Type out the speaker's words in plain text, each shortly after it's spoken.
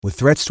With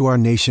threats to our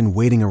nation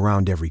waiting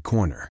around every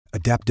corner,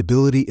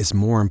 adaptability is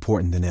more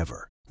important than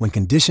ever. When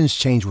conditions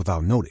change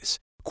without notice,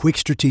 quick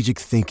strategic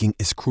thinking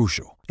is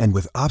crucial. And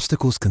with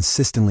obstacles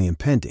consistently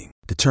impending,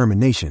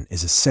 determination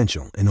is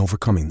essential in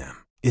overcoming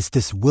them. It's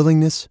this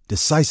willingness,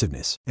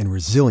 decisiveness, and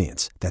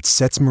resilience that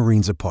sets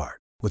Marines apart.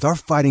 With our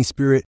fighting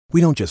spirit, we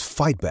don't just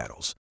fight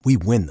battles, we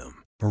win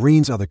them.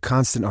 Marines are the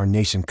constant our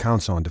nation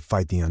counts on to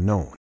fight the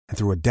unknown. And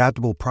through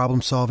adaptable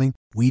problem solving,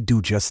 we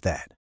do just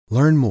that.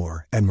 Learn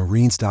more at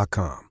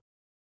marines.com.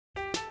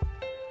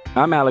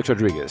 I'm Alex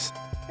Rodriguez.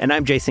 And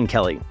I'm Jason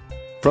Kelly.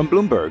 From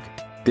Bloomberg,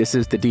 this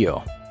is The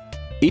Deal.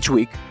 Each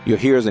week, you'll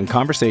hear us in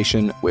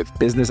conversation with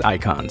business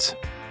icons.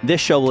 This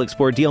show will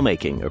explore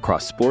deal-making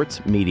across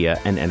sports, media,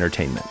 and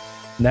entertainment.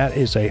 That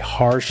is a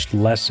harsh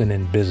lesson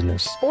in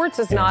business. Sports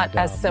is not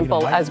as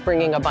simple as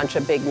bringing a bunch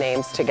of big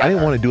names together. I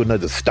didn't want to do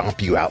another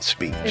stomp you out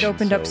speech. It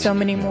opened up so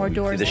many more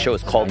doors. The show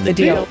is called The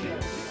Deal.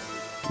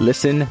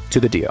 Listen to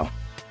The Deal.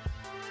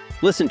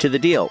 Listen to The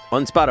Deal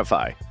on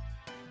Spotify.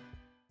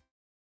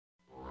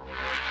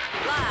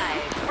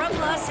 Live from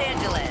Los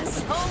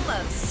Angeles, home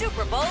of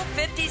Super Bowl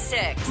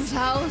 56. Whose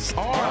house?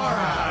 Our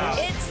house.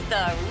 It's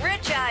the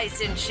Rich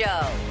Eisen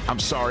Show. I'm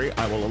sorry,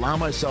 I will allow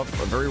myself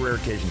a very rare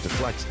occasion to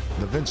flex.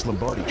 The Vince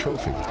Lombardi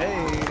Trophy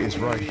is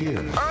right here.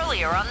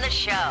 Earlier on the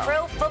show,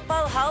 Pro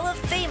Football Hall of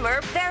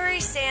Famer Barry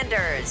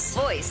Sanders,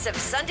 voice of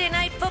Sunday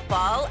Night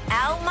Football,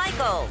 Al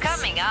Michaels.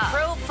 Coming up,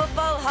 Pro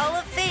Football Hall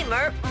of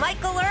Famer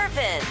Michael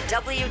Irvin,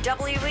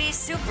 WWE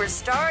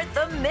Superstar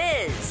The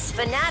Miz,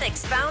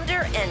 Fanatics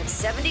founder and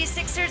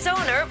 76ers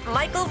owner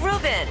Michael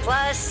Rubin,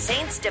 plus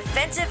Saints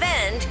defensive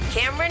end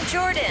Cameron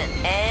Jordan.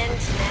 And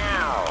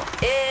now,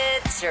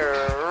 it's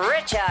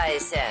Rich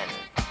Eisen.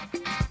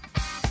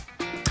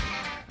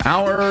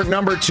 Hour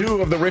number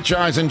 2 of the Rich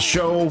Eisen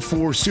Show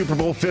for Super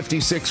Bowl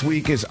 56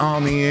 week is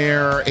on the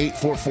air.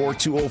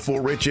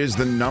 844-204-RICH is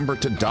the number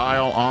to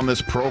dial on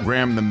this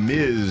program. The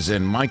Miz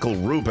and Michael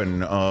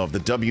Rubin of the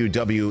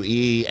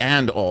WWE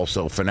and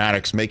also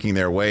Fanatics making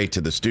their way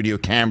to the studio.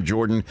 Cam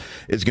Jordan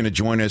is going to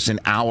join us in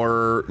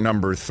hour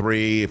number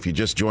 3. If you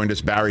just joined us,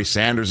 Barry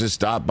Sanders has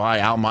stopped by.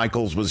 Al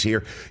Michaels was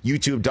here.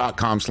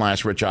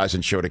 YouTube.com/Rich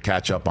Eisen Show to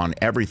catch up on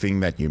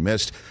everything that you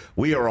missed.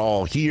 We are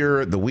all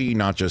here, the we,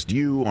 not just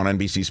you, on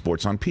NBC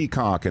Sports on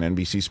Peacock and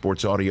NBC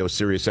Sports Audio,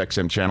 Sirius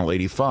XM Channel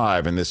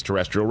 85, and this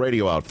terrestrial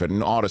radio outfit,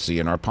 and Odyssey,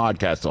 and our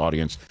podcast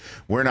audience.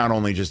 We're not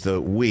only just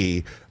the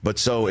we, but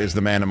so is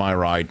the man to my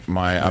right,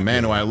 a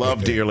man who I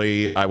love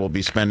dearly. I will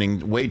be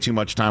spending way too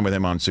much time with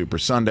him on Super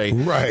Sunday.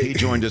 Right. He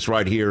joined us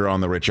right here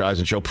on the Rich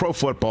Eisen Show. Pro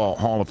Football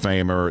Hall of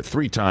Famer,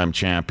 3-time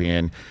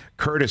champion,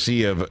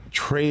 courtzy of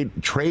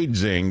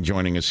Tradezing,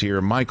 joining us here.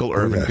 Michael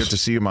Irvin. Yes. Good to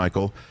see you,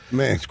 Michael.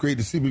 Man, it's great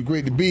to see you.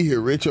 Great to be here,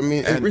 Rich. I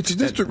mean, Rich,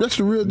 that's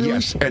the real deal.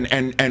 Yes,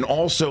 and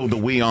also the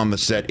we on the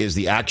set is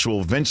the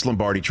actual Vince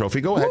Lombardi Trophy.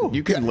 Go ahead,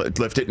 you can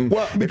lift it. And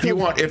well, if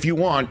you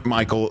want,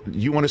 Michael,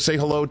 you want to say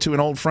hello to an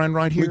old friend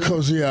right here?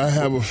 Because I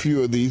have a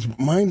few of these.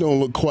 Mine don't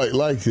look quite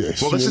like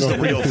this. Well, this is the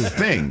real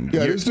thing.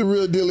 Yeah, this is the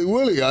real Dilly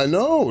Willy. I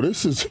know.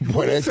 This is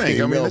what I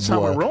think. I mean, that's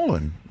how we're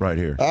rolling right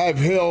here. I've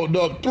held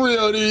up 3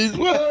 of these.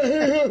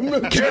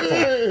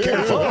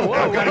 Careful.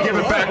 I've got to give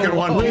it back in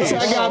one piece.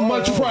 I got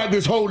much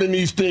practice holding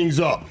these things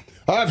up.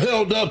 I've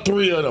held up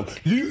 3 of them.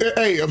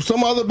 If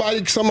some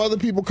other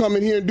people come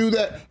in here and do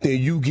that, then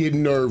you get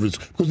nervous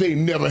because they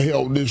never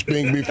held this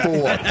thing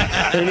before.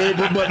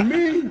 But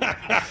me,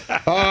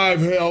 I've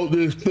held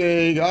this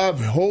thing.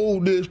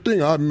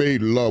 I've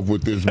made love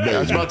with this baby. I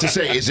was about to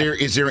say, is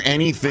there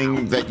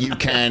anything that you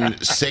can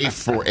say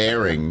for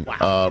airing?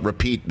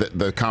 Repeat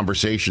the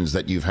conversations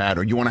that you've had,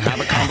 or you want to have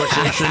a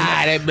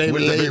conversation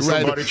with the Vince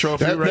Lombardi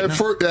Trophy right now?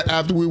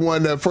 After we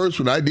won that first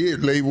one, I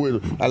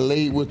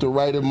laid with the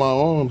right of my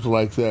arms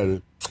like that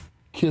and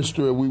kissed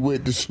her, and we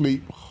went to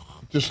sleep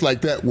just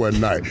like that one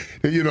night.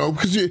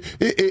 Because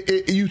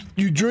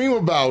you dream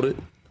about it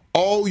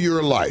all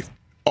your life.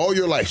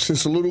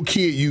 Since a little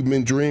kid, you've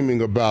been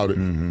dreaming about it.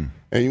 Mm-hmm.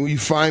 And when you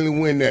finally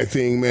win that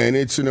thing, man,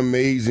 it's an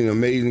amazing,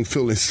 amazing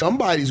feeling.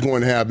 Somebody's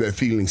going to have that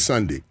feeling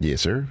Sunday.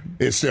 Yes, sir.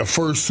 It's their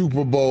first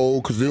Super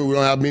Bowl because we don't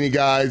have many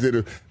guys that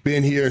have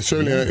been here. And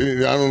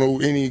certainly, I don't know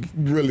any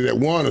really that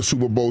won a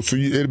Super Bowl. So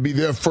it'll be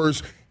their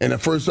first and the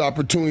first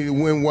opportunity to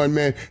win one,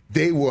 man.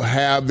 They will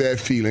have that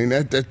feeling.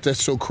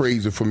 That's so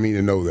crazy for me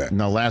to know that.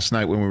 Now, last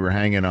night when we were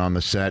hanging on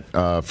the set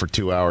for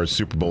 2 hours,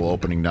 Super Bowl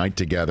opening night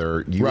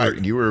together,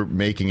 you were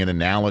making an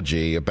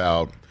analogy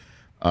about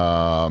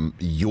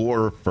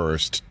your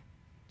first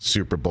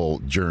Super Bowl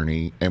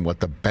journey and what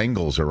the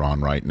Bengals are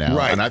on right now.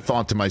 Right. And I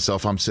thought to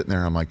myself, I'm sitting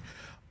there, I'm like,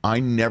 I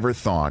never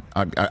thought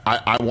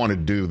I want to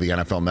do the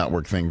NFL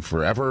Network thing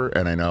forever,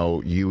 and I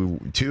know you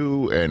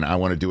too, and I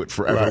want to do it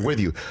forever with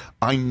you.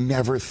 I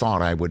never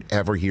thought I would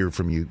ever hear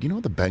from you. You know,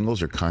 the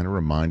Bengals are kind of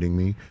reminding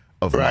me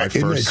of my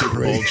first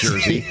Super Bowl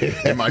jersey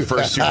and my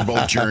first Super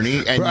Bowl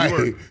journey,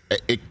 and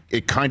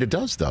it kind of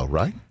does, though,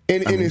 right?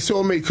 And it's so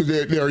amazing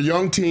because they're a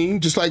young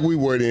team, just like we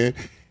were then,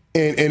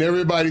 and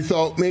everybody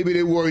thought maybe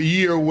they were a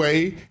year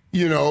away.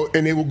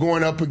 and they were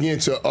going up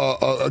against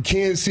a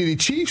Kansas City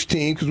Chiefs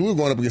team because we were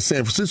going up against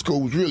San Francisco,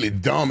 who was really a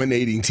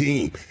dominating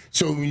team.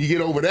 So when you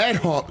get over that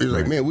hump, it's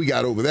like, man, we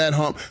got over that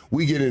hump.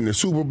 We get in the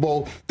Super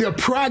Bowl. They're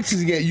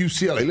practicing at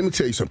UCLA. Let me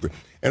tell you something.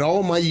 In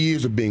all my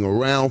years of being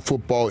around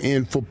football,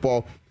 in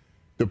football,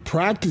 the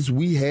practice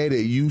we had at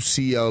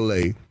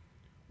UCLA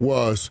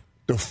was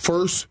the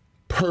first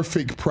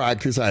perfect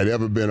practice I had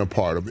ever been a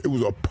part of. It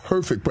was a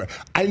perfect practice.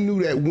 I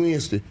knew that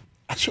Wednesday.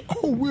 I said,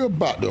 we're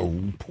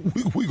going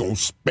to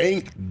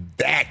spank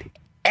that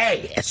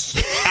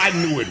ass. I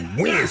knew it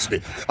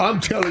Wednesday. I'm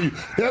telling you,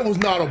 that was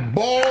not a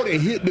ball that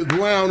hit the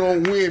ground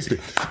on Wednesday.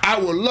 I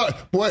would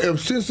love, boy,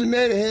 if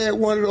Cincinnati had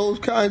one of those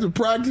kinds of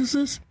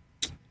practices,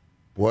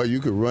 boy,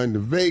 you could run to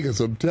Vegas.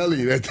 I'm telling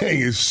you, that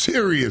thing is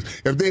serious.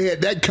 If they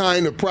had that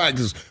kind of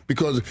practice,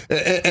 because,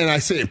 and I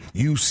said,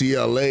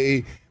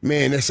 UCLA,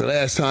 man, that's the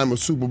last time a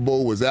Super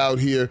Bowl was out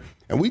here.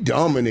 And we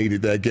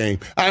dominated that game.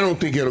 I don't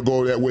think it'll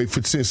go that way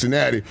for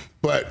Cincinnati.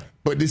 But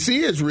this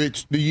is,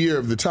 Rich, the year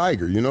of the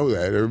Tiger. You know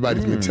that.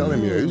 Everybody's been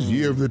telling me that. It's the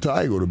year of the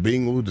Tiger, the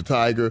Bengals, the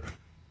Tiger.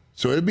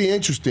 So it'll be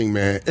interesting,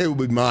 man. It will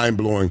be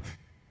mind-blowing.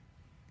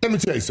 Let me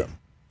tell you something.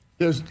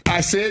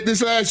 I said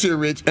this last year,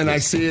 Rich, and I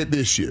say it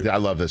this year. I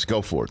love this.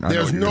 Go for it.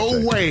 There's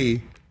no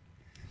way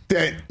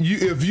that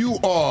if you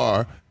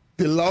are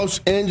the Los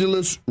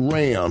Angeles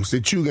Rams,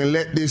 that you can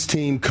let this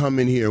team come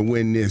in here and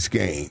win this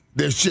game.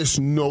 There's just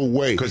no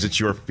way. Because it's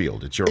your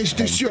field. It's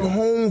just your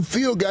home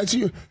field, guys.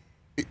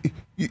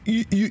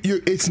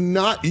 It's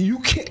not. You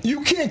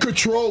can't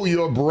control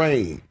your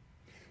brain.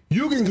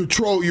 You can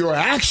control your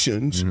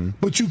actions,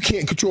 but you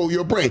can't control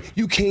your brain.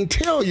 You can't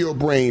tell your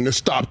brain to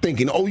stop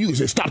thinking. Oh, you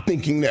said stop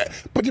thinking that.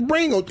 But the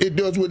brain, it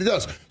does what it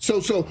does.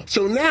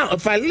 So now,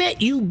 if I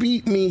let you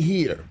beat me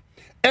here,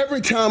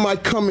 every time I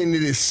come into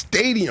this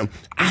stadium,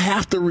 I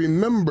have to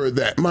remember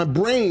that. My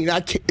brain,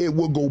 it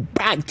will go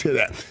back to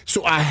that.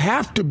 So I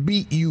have to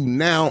beat you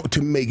now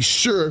to make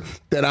sure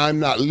that I'm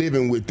not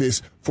living with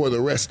this for the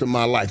rest of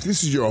my life.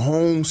 This is your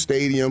home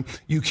stadium.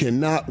 You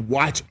cannot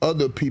watch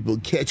other people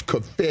catch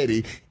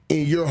confetti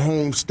in your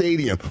home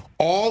stadium.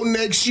 All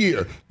next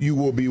year, you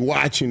will be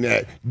watching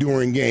that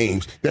during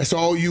games. That's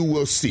all you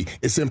will see.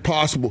 It's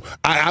impossible.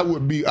 Whoever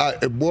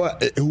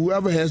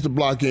has to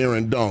block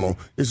Aaron Donald,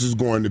 this is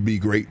going to be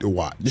great to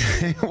watch.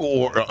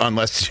 Or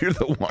unless you're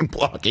the one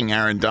blocking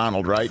Aaron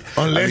Donald, right?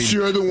 Unless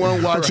you're the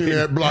one watching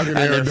that blocking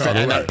Aaron Donald.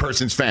 And that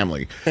person's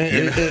family.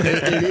 And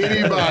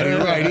anybody,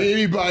 right?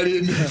 Anybody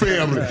in the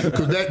family.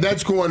 Because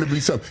that's going to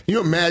be something.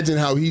 You imagine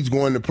how he's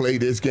going to play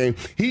this game.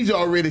 He's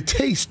already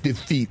tasted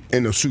defeat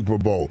in the Super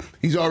Bowl.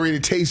 He's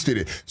already tasted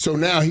it. So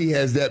now he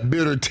has that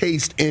bitter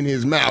taste in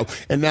his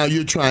mouth, and now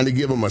you're trying to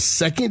give him a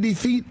second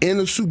defeat in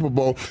the Super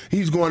Bowl.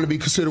 He's going to be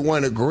considered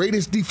one of the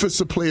greatest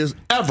defensive players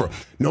ever.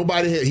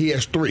 He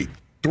has three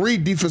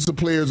defensive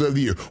players of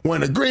the year.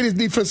 One of the greatest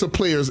defensive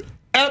players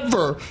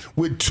ever,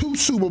 with 2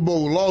 Super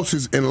Bowl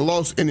losses and a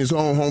loss in his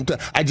own hometown.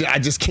 I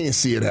just can't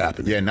see it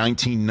happen. Yeah,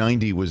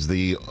 1990 was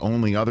the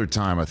only other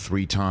time a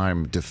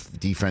 3-time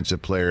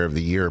defensive player of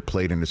the year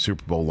played in the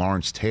Super Bowl.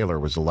 Lawrence Taylor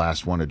was the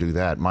last one to do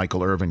that.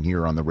 Michael Irvin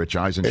here on the Rich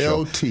Eisen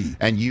Show. LT.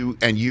 And you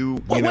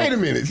wait a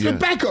minute. Yeah.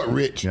 Back up,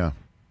 Rich. Yeah.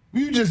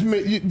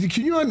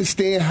 Can you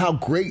understand how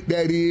great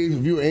that is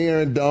if you're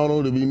Aaron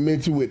Donald to be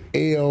mentioned with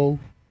LT?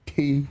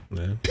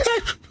 Yeah.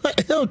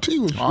 LT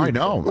was. I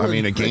know. I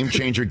mean, a game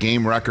changer,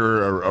 game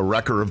wrecker, a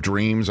wrecker of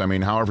dreams. I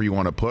mean, however you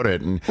want to put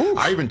it. And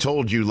I even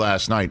told you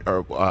last night,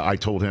 or I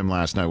told him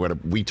last night,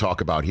 what we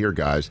talk about here,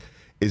 guys,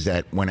 is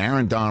that when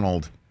Aaron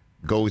Donald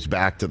goes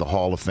back to the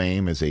Hall of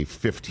Fame as a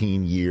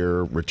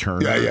 15-year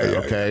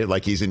returner, okay?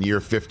 Like he's in year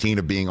 15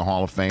 of being a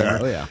Hall of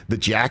Famer. The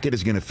jacket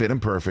is going to fit him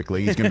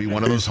perfectly. He's going to be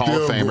one of those Hall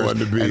of Famers.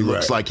 And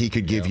looks like he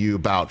could give you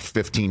about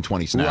 15,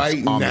 20 snaps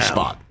on the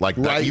spot. Like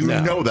that. You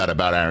know that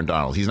about Aaron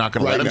Donald. He's not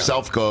going to let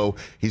himself go.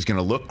 He's going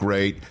to look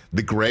great.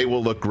 The gray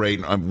will look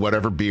great on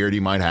whatever beard he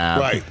might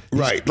have.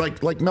 Right.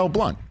 Like Mel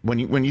Blount.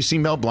 When you see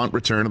Mel Blount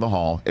return to the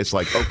Hall, it's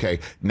like, okay,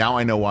 now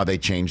I know why they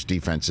changed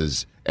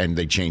defenses and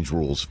they changed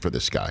rules for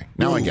this guy.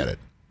 Now I get it.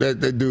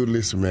 That dude,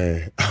 listen,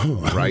 man.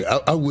 Right.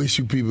 I wish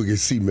you people could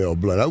see Mel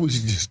Blount. I wish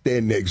you just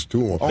stand next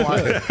to him.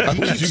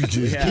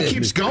 He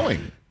keeps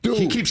going. Dude,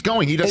 he keeps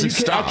going. He doesn't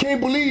stop. I can't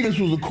believe this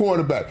was a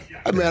cornerback.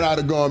 I mean, I'd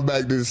have gone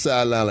back to the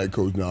sideline like,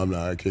 Coach, no, I'm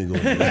not. I can't go.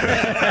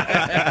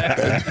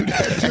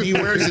 And he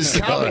wears his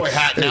cowboy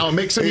hat now. It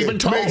makes him even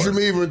taller. Makes him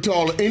even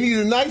taller. And he's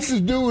the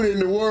nicest dude in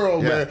the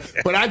world, man.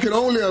 But I can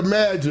only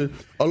imagine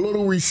a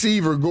little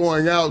receiver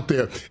going out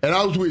there. And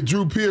I was with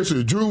Drew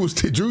Pearson. Drew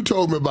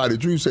told me about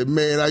it. Drew said,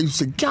 man, I used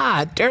to say,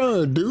 God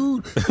damn,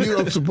 dude, you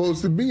don't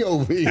supposed to be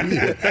over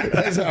here.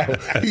 That's how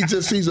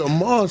he's a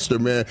monster,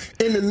 man.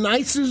 And the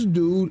nicest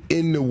dude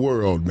in the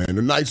world, man.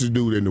 The nicest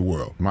dude in the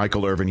world.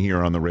 Michael Irvin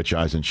here on the Rich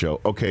Eisen Show.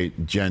 Okay,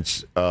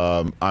 gents,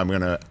 I'm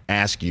going to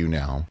ask you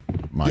now,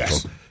 Michael,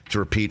 to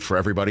repeat for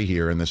everybody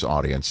here in this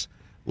audience.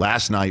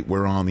 Last night,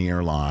 we're on the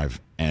air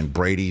live, and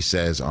Brady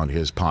says on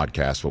his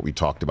podcast what we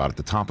talked about at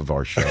the top of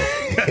our show.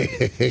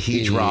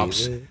 He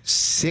drops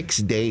 6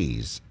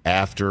 days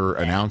after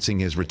announcing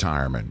his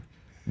retirement.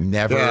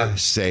 Never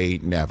say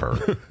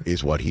never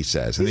is what he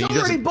says. And he's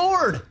already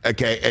bored.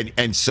 Okay,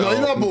 and so... No, he's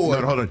not bored.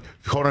 No,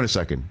 hold on a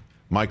second.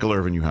 Michael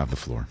Irvin, you have the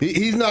floor.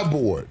 He's not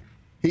bored.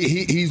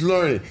 He's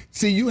learning.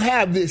 See, you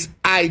have this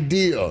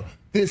idea,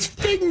 this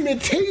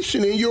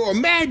figmentation in your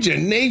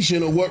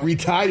imagination of what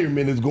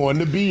retirement is going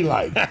to be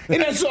like.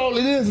 And that's all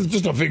it is. It's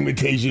just a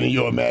figmentation in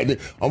your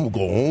imagination. I'm going to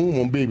go home. I'm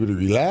going to be able to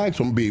relax.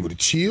 I'm going to be able to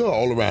chill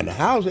all around the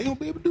house. I ain't going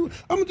to be able to do it.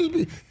 I'm going to just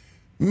be...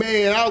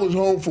 Man, I was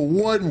home for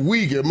 1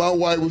 week, and my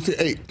wife would say,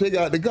 hey, take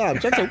out the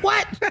garbage. I said,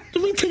 what?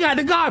 You mean take out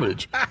the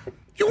garbage?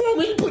 You want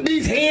me to put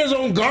these hands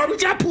on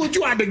garbage? I pulled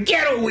you out the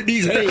ghetto with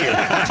these hands.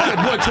 I said,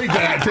 boy, take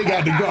out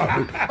the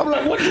garbage. I'm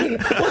like, what's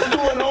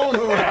going on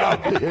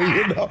around here?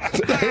 You know?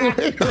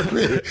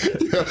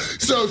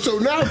 So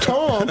now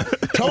Tom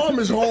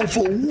is home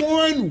for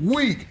 1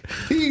 week.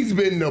 He's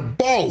been the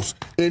boss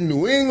in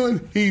New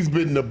England. He's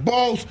been the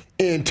boss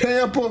in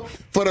Tampa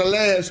for the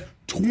last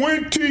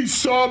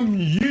 20-something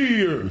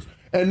years.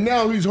 And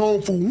now he's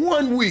home for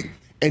 1 week,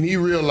 and he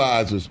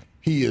realizes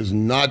he is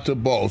not the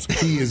boss.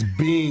 He is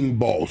being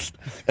bossed.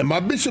 And my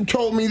bishop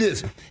told me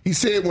this. He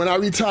said, when I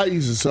retire,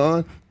 he said,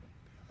 son,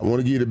 I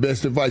want to give you the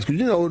best advice. Because,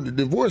 you know, the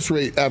divorce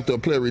rate after a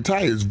player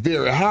retires is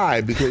very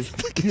high because,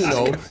 you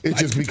know, it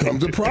just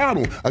becomes a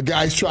problem. A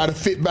guy's trying to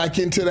fit back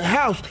into the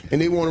house,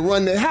 and they want to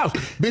run their house.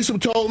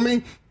 Bishop told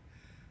me,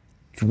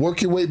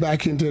 work your way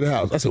back into the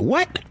house. I said,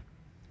 what?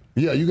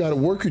 Yeah, you got to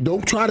work.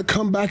 Don't try to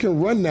come back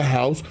and run the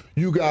house.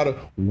 You got to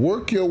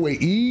work your way,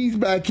 ease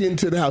back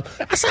into the house.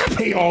 I said, I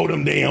pay all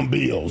them damn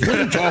bills. What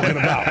are you talking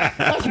about?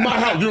 That's my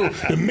house. You know,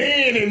 the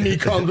man in me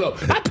comes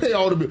up. I pay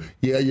all the bills.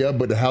 Yeah,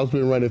 but the house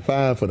been running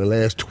fine for the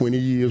last 20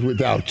 years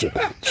without you.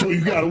 So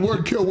you got to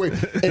work your way.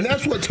 And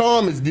that's what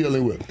Tom is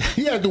dealing with.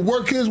 He has to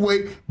work his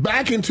way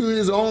back into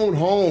his own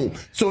home.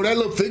 So that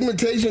little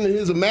figmentation in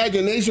his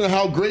imagination of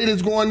how great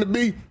it's going to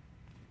be,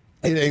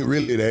 it ain't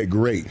really that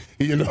great.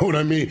 You know what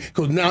I mean?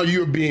 Because now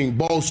you're being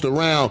bossed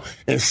around.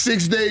 And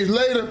 6 days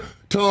later,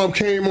 Tom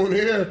came on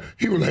air.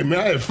 He was like, man,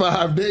 I had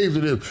 5 days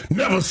of this.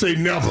 Never say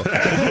never.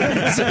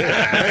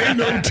 Ain't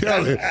no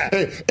telling.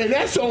 And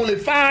that's only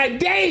 5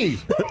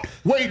 days.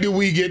 Wait till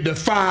we get to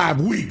 5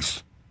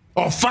 weeks.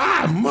 Or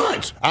 5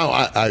 months.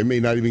 I may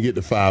not even get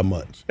to 5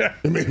 months.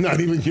 It may not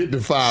even get to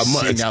 5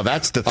 months. See, now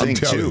that's the thing,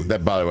 too.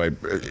 That, by the way,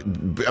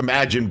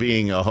 imagine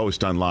being a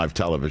host on live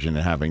television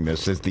and having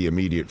this as the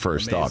immediate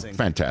first thought.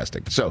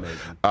 Fantastic. So,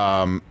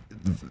 how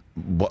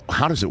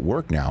does it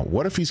work now?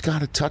 What if he's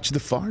got a touch of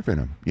the Favre in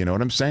him? You know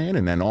what I'm saying?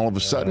 And then all of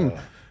a sudden,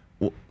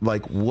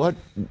 like what?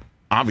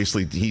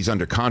 Obviously, he's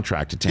under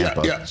contract to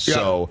Tampa,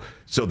 so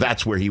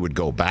that's where he would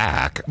go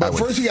back. But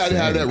first, he got to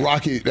have that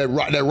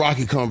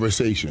rocky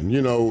conversation,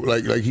 you know,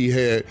 like he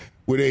had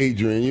with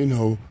Adrian. You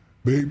know,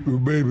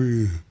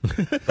 baby,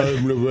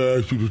 I've never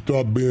asked you to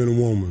stop being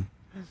a woman.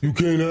 You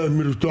can't ask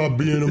me to stop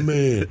being a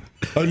man.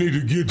 I need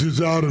to get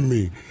this out of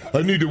me.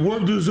 I need to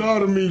work this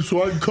out of me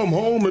so I can come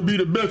home and be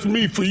the best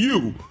me for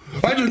you.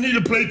 I just need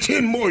to play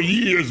 10 more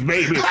years,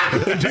 baby,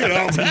 and then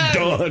I'll be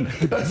done.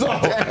 That's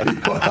all. You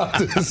have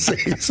to say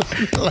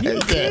something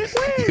like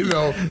that, you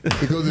know,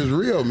 because it's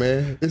real,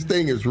 man. This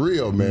thing is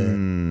real,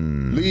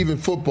 man. Leaving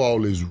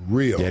football is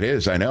real. It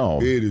is, I know.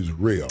 It is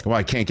real. Well,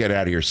 I can't get it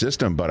out of your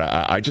system, but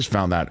I just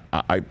found that,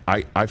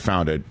 I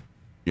found it,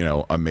 you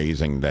know,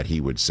 amazing that he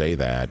would say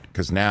that,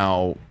 because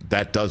now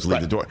that does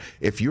leave the door.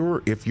 If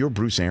you're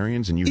Bruce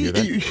Arians and you hear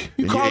that,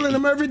 you're calling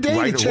him every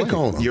day to check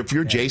on him. If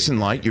you're Jason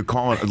Light, you're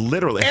calling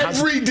literally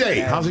every day.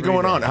 How's it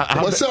going on?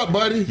 What's up,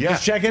 buddy? Yeah.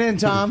 Just checking in,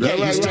 Tom. Yeah,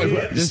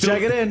 just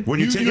checking in. When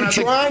you're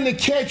trying to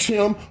catch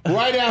him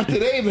right after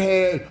they've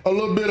had a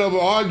little bit of an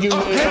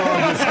argument or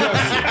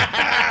discussion.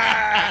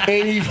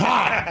 And he's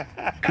hot.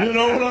 You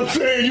know what I'm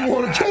saying? You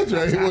want to catch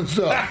him. Hey, what's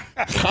up?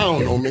 I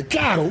don't know, man.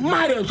 God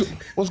almighty.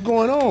 What's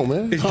going on,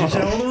 man?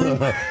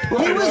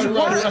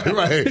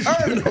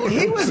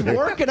 He was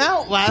working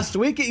out last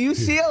week at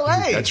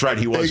UCLA. That's right.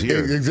 He was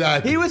here.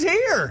 Exactly. He was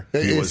here.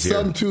 It's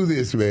something to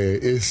this, man.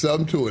 It's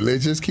something to it.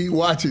 Let's just keep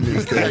watching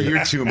this thing. Yeah,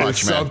 you're too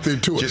much, man.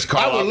 Something to it.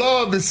 I would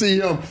love to see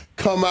him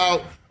come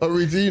out,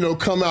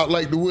 come out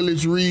like the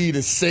Willis Reed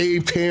and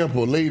save Tampa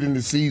late in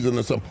the season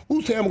or something.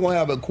 Who's Tampa going to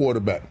have a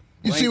quarterback?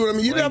 You see what I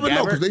mean? You never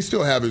know, because they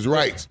still have his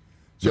rights.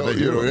 So,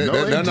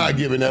 they're not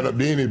giving that up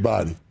to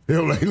anybody.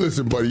 They're like,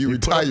 listen, buddy, you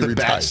retire, you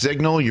retire. Bat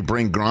signal, you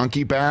bring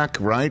Gronky back,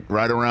 right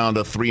around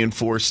a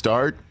 3-4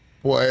 start.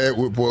 Boy,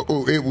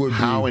 it would.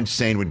 How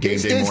insane would game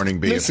day morning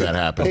be if that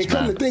happens? And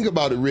come to think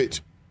about it,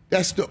 Rich,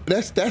 that's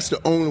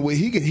the only way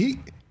he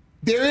can.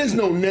 There is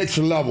no next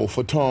level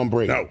for Tom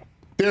Brady. No,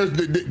 there's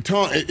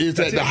Tom is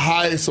at the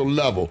highest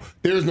level.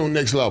 There is no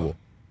next level.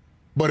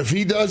 But if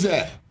he does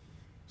that,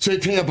 say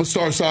Tampa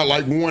starts out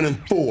like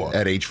 1-4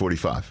 at age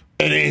 45.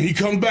 And then he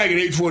comes back at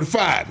age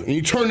 45, and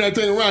you turn that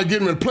thing around,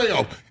 get him in the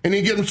playoffs, and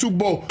then get him Super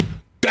Bowl.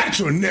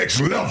 That's a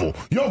next level.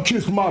 Yo,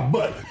 kiss my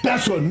butt.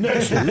 That's a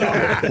next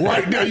level.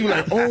 Right there, you're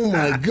like, oh,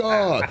 my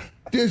God.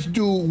 This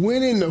dude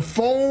went in the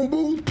phone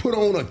booth, put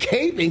on a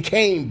cape, and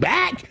came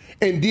back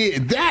and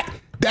did that.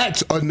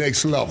 That's a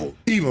next level,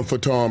 even for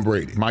Tom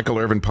Brady. Michael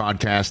Irvin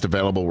podcast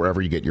available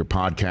wherever you get your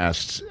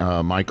podcasts.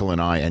 Michael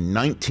and I and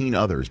 19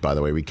 others, by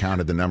the way. We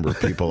counted the number of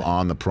people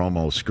on the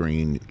promo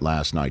screen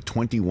last night.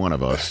 21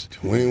 of us.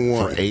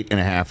 21. For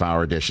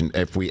 8.5-hour edition.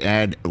 If we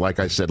add, like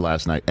I said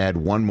last night, add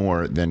one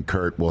more, then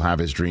Kurt will have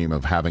his dream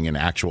of having an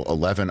actual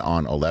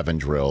 11-on-11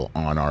 drill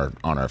on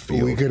our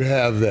field. We could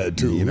have that,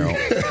 too. You know,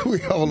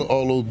 we all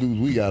those dudes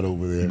we got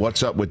over there.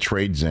 What's up with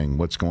Trade Zing?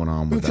 What's going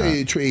on with that? I'll tell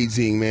you, Trade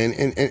Zing, man,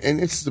 and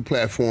this is the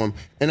platform,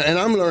 and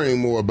I'm learning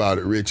more about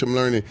it, Rich. I'm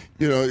learning,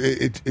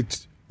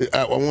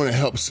 I want to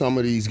help some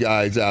of these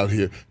guys out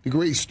here. The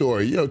great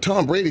story,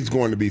 Tom Brady's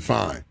going to be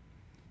fine.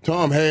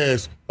 Tom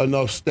has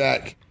enough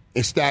stacked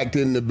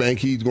in the bank.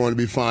 He's going to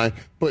be fine.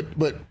 But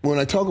when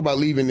I talk about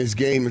leaving this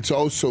game, it's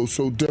also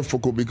so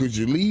difficult because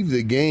you leave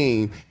the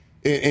game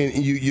and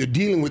you're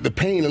dealing with the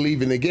pain of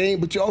leaving the game,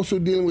 but you're also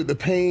dealing with the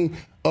pain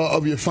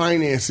of your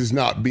finances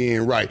not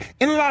being right.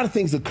 And a lot of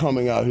things are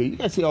coming out here. You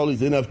got to see all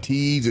these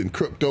NFTs and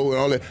crypto and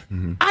all that.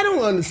 Mm-hmm. I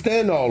don't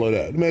understand all of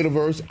that.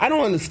 Metaverse, I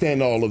don't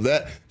understand all of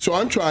that. So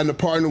I'm trying to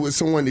partner with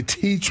someone to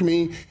teach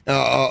me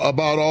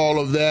about all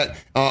of that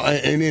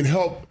and then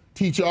help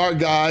teach our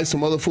guys,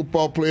 some other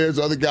football players,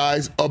 other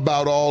guys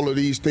about all of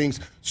these things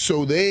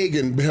so they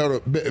can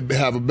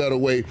have a better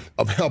way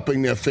of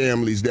helping their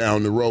families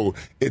down the road.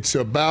 It's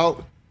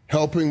about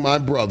helping my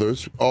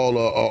brothers,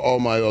 all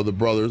my other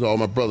brothers, all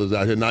my brothers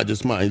out here, not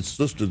just my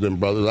sisters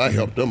and brothers. I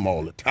help them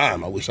all the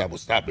time. I wish I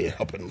would stop being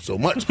helping them so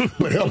much,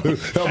 but helping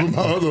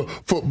my other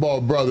football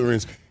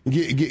brethren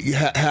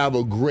have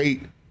a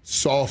great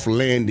soft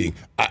landing,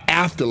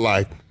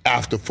 afterlife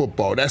after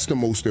football. That's the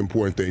most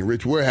important thing,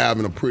 Rich. We're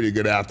having a pretty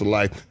good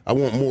afterlife. I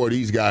want more of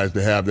these guys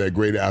to have that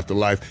great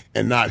afterlife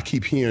and not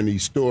keep hearing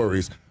these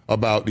stories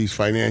about these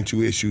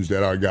financial issues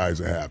that our guys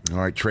are having.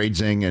 All right, Trade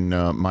Zing and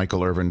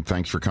Michael Irvin,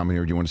 thanks for coming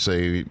here. Do you want to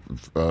say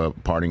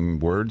parting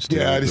words?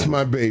 Yeah, this is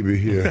my baby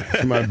here.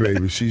 It's my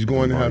baby. She's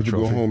going to have to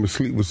go home and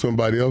sleep with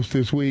somebody else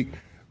this week,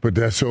 but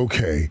that's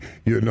okay.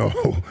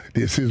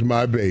 This is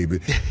my baby.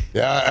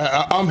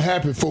 I'm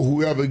happy for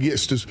whoever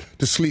gets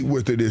to sleep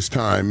with her this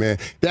time, man.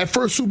 That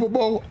first Super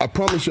Bowl, I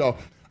promise y'all,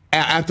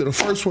 after the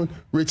first one,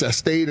 Rich, I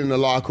stayed in the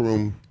locker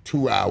room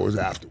 2 hours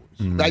afterwards.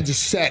 I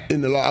just sat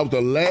in the locker. I was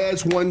the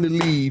last one to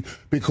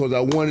leave because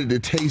I wanted to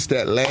taste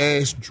that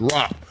last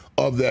drop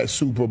of that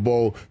Super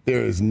Bowl.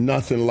 There is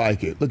nothing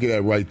like it. Look at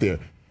that right there.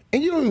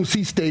 And you don't even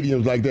see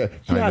stadiums like that.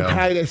 You know how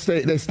high that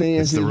stands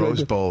It's the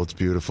Rose Bowl. It's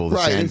beautiful. The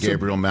San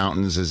Gabriel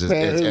Mountains, as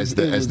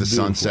the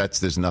sun sets,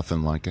 there's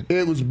nothing like it.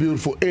 It was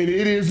beautiful. And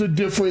it is a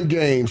different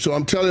game. So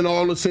I'm telling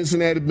all the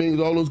Cincinnati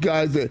Bengals, all those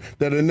guys that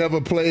have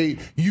never played,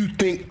 you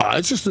think,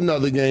 it's just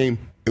another game.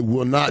 It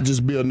will not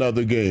just be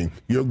another game.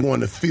 You're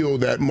going to feel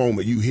that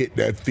moment. You hit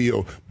that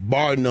field.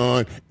 Bar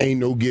none, ain't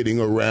no getting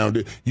around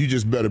it. You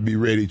just better be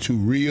ready to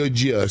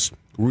readjust,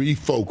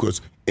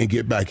 refocus, and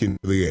get back into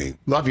the game.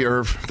 Love you,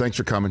 Irv. Thanks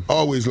for coming.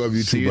 Always love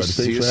you, too, buddy.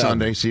 See you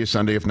Sunday. See you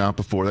Sunday, if not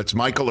before. That's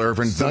Michael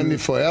Irvin. Sunday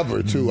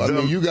forever, too. I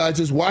mean, you guys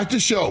just watch the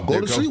show.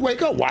 Go to sleep,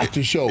 wake up, watch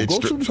the show.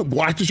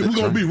 Watch the show. We're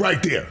going to be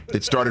right there.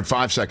 It started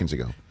 5 seconds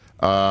ago.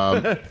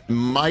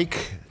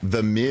 Mike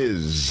the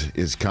Miz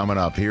is coming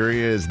up. Here he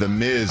is. The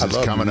Miz is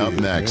coming up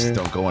next. Man.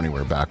 Don't go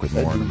anywhere. Back with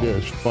more.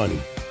 It's funny.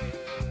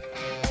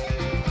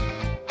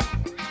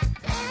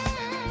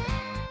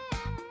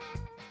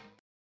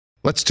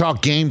 Let's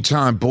talk Game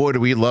Time. Boy,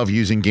 do we love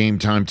using Game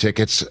Time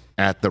tickets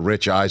at the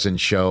Rich Eisen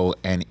Show.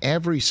 And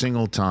every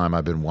single time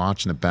I've been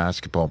watching the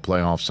basketball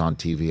playoffs on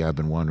TV, I've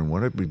been wondering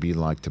what it would be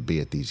like to be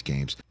at these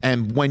games.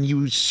 And when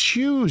you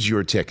choose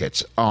your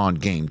tickets on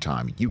Game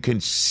Time, you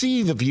can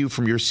see the view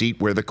from your seat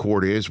where the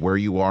court is, where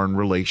you are in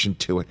relation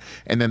to it.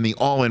 And then the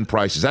all-in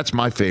prices. That's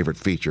my favorite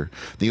feature.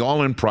 The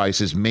all-in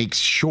prices makes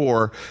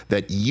sure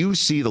that you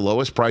see the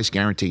lowest price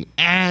guarantee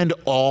and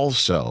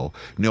also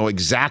know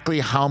exactly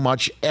how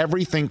much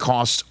everything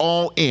costs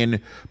all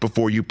in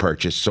before you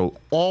purchase. So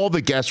all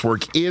the guesswork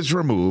is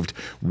removed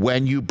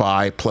when you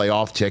buy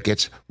playoff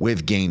tickets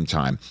with Game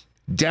Time.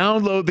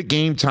 Download the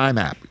Game Time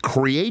app,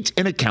 create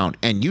an account,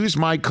 and use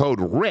my code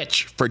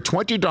RICH for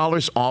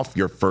 $20 off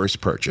your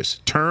first purchase.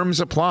 Terms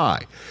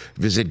apply.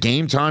 Visit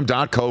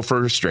GameTime.co for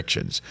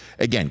restrictions.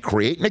 Again,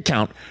 create an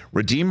account,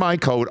 redeem my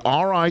code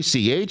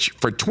RICH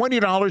for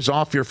 $20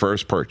 off your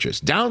first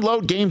purchase.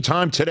 Download Game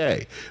Time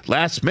today.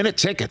 Last minute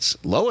tickets,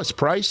 lowest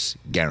price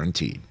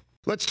guaranteed.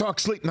 Let's talk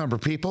Sleep Number,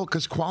 people,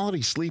 because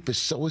quality sleep is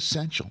so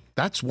essential.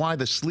 That's why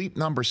the Sleep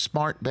Number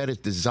Smart Bed is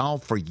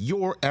designed for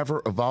your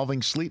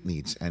ever-evolving sleep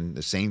needs, and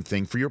the same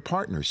thing for your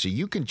partner, so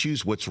you can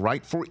choose what's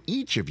right for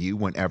each of you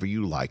whenever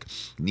you like.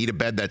 Need a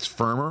bed that's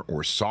firmer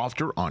or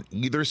softer on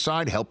either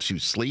side, helps you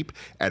sleep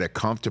at a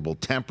comfortable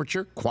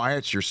temperature,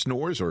 quiets your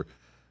snores or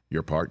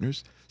your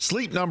partner's?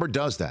 Sleep Number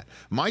does that.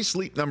 My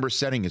Sleep Number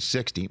setting is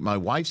 60. My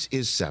wife's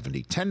is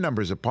 70. 10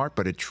 numbers apart,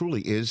 but it truly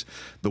is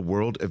the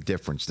world of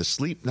difference. The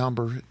Sleep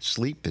Number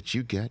sleep that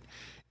you get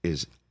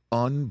is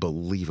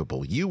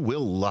unbelievable. You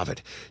will love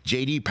it.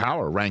 J.D.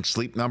 Power ranks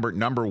Sleep Number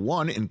number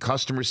 1 in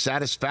customer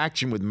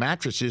satisfaction with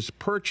mattresses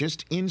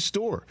purchased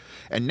in-store.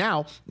 And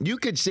now you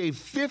could save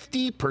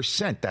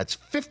 50%. That's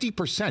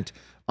 50%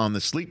 on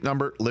the Sleep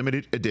Number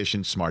limited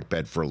edition smart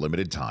bed for a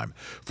limited time.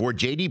 For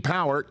J.D.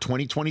 Power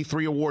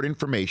 2023 award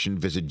information,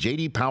 visit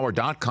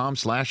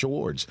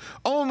jdpower.com/awards.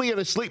 Only at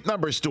a Sleep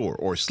Number store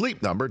or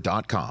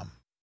sleepnumber.com.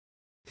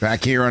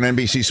 Back here on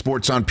NBC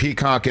Sports on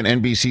Peacock and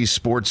NBC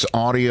Sports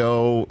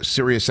Audio,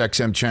 Sirius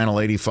XM Channel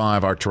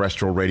 85. Our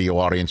terrestrial radio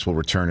audience will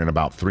return in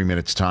about 3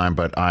 minutes' time,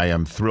 but I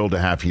am thrilled to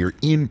have here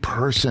in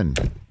person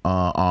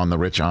on the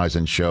Rich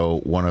Eisen Show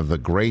one of the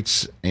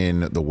greats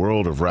in the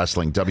world of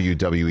wrestling,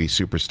 WWE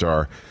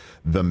Superstar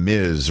The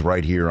Miz,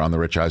 right here on the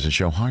Rich Eisen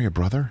Show. How are you,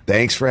 brother?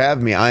 Thanks for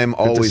having me. I am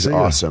always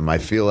awesome. I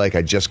feel like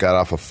I just got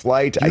off a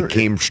flight. I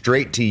came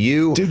straight to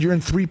you. Dude, you're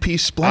in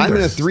three-piece splendor. I'm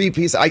in a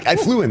three-piece. I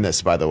flew in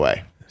this, by the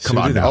way. Come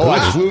on now. Oh,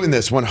 I flew in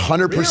this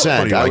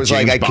 100%. I was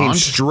like, I came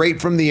straight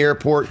from the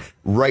airport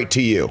right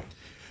to you.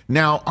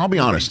 Now, I'll be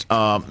honest.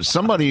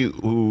 Somebody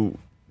who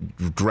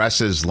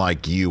dresses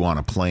like you on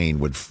a plane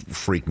would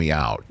freak me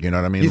out. You know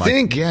what I mean? You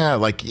think? Yeah,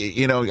 like,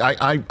 you know,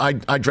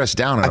 I dress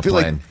down on a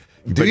plane.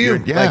 Do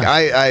you? Yeah.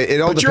 Like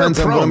it all depends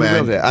on what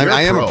I'm doing.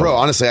 I am a pro.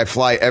 Honestly, I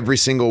fly every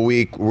single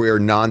week. We're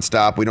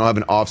nonstop. We don't have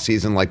an off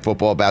season like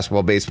football,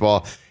 basketball,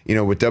 baseball. You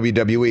know, with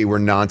WWE, we're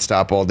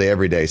nonstop all day,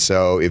 every day.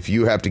 So if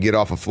you have to get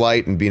off a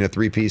flight and be in a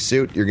three-piece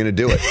suit, you're going to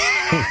do it.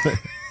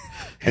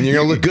 And you're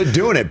going to look good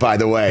doing it, by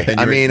the way.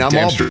 I mean, I'm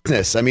all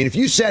business. I mean, if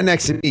you sat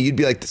next to me, you'd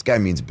be like, this guy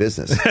means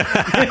business.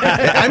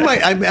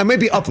 I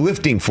might be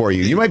uplifting for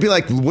you. You might be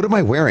like, what am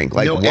I wearing?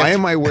 Like, why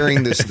am I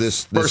wearing this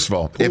First of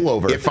all,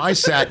 pullover? If I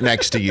sat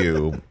next to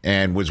you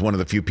and was one of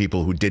the few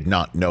people who did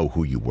not know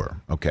who you were,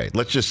 okay,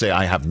 let's just say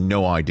I have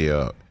no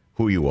idea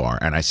who you are,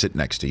 and I sit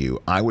next to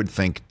you, I would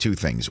think two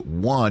things.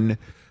 One,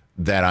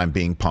 that I'm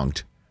being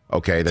punked.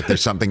 Okay, that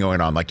there's something going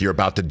on, like you're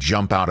about to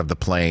jump out of the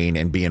plane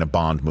and be in a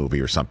Bond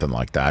movie or something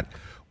like that.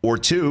 Or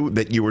two,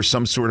 that you were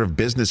some sort of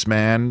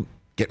businessman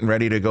getting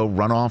ready to go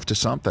run off to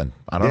something.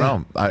 I don't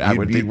know. I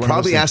would you'd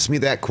probably ask me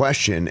that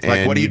question. Like,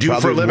 and what do you do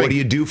for a living? What do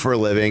you do for a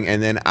living?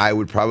 And then I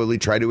would probably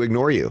try to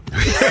ignore you.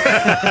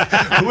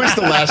 Who is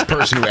the last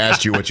person who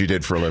asked you what you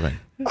did for a living?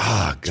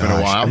 Oh, it's been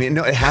a while. I mean,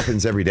 no, it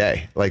happens every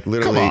day. Like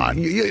literally. Come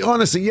on.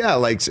 Honestly, yeah.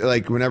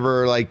 Like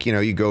whenever, like, you know,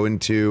 you go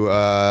into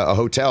a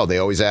hotel, they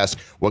always ask,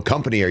 "What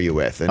company are you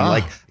with?" And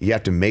like, you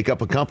have to make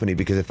up a company,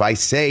 because if I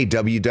say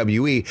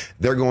WWE,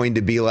 they're going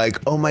to be like,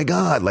 "Oh my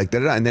God!" Like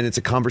da-da-da. And then it's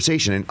a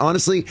conversation. And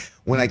honestly,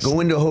 when I go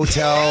into a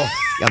hotel,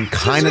 I'm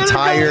kind of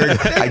tired.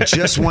 I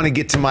just want to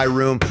get to my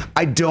room.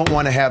 I don't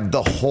want to have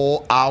the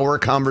whole hour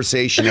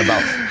conversation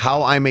about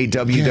how I'm a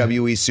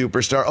WWE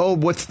superstar. Oh,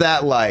 what's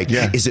that like?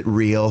 Yeah. Is it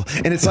real?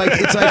 And it's like,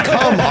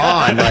 come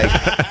on,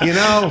 like, you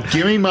know,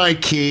 give me my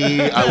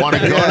key. I want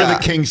to go to the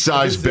king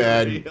size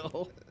bed.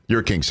 You're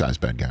a king size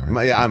bed guy,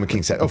 right? Yeah, I'm a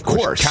king size. Of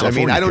course.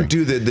 California, I mean, I don't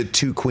do the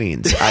two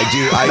queens.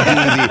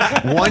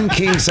 I do the one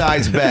king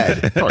size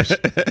bed.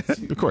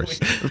 Of course.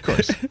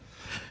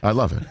 I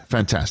love it.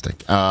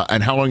 Fantastic.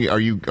 And how long are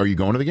you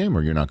going to the game,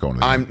 or you're not going to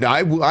the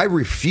game? I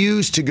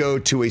refuse to go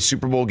to a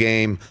Super Bowl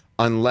game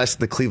unless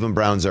the Cleveland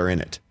Browns are in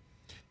it.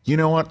 You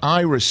know what?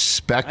 I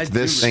respect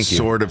this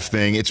sort of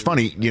thing. It's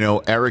funny, you know,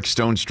 Eric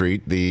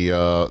Stonestreet,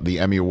 the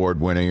Emmy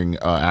Award-winning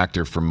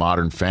actor from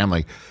Modern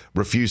Family,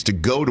 refused to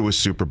go to a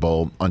Super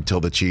Bowl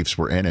until the Chiefs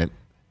were in it.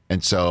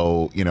 And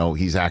so, you know,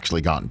 he's actually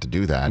gotten to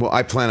do that. Well,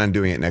 I plan on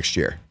doing it next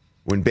year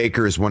when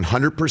Baker is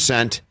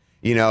 100%.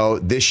 You know,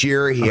 this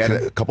year he had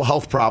a couple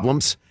health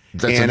problems,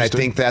 and I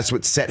think that's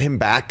what set him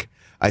back.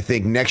 I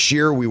think next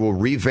year we will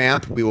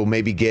revamp. We will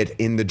maybe get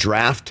in the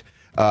draft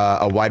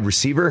a wide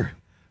receiver.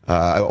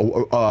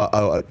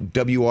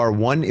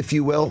 WR1, if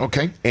you will.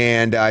 Okay.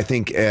 And I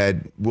think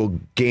we'll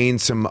gain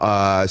some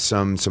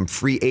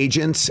free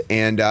agents,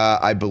 and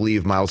I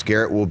believe Myles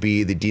Garrett will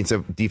be the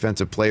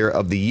defensive player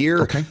of the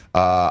year. Okay.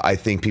 I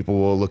think people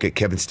will look at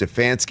Kevin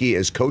Stefanski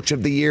as coach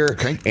of the year.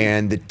 Okay.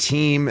 And the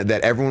team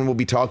that everyone will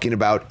be talking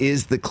about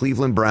is the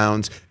Cleveland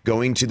Browns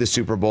going to the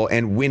Super Bowl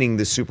and winning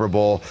the Super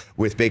Bowl,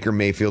 with Baker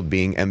Mayfield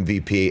being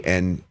MVP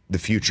and the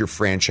future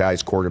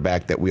franchise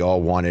quarterback that we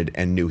all wanted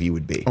and knew he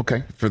would be.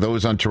 Okay. For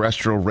those on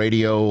terrestrial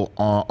radio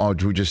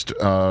who just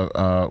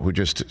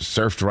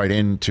surfed right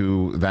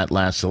into that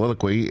last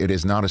soliloquy, it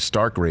is not a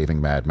stark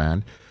raving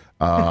madman.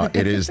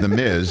 It is the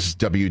Miz,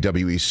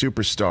 WWE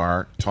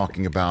Superstar,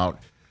 talking about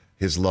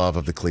his love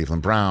of the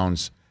Cleveland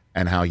Browns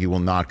and how you will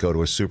not go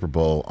to a Super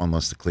Bowl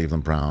unless the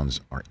Cleveland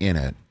Browns are in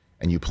it,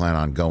 and you plan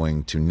on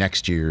going to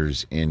next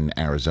year's in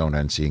Arizona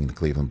and seeing the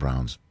Cleveland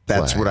Browns.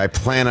 That's what I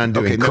plan on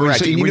doing. Okay,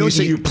 correct. When you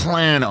say you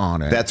plan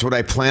on it. That's what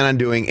I plan on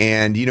doing.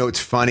 And, you know,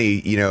 it's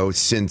funny, you know,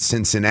 since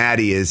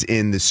Cincinnati is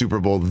in the Super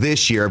Bowl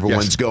this year,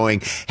 everyone's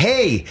going,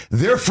 hey,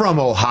 they're from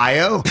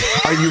Ohio.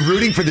 Are you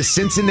rooting for the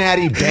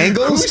Cincinnati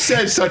Bengals? Who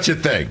said such a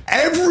thing?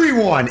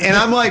 Everyone. And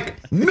I'm like,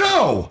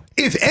 no,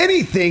 If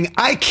anything,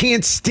 I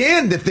can't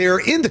stand that they're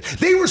in.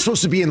 They were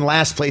supposed to be in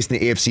last place in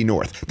the AFC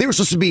North. They were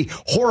supposed to be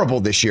horrible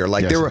this year.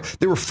 Like they were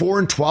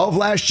 4-12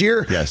 last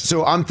year. Yes.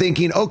 So I'm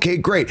thinking, okay,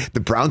 great. The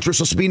Browns were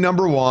supposed to be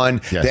number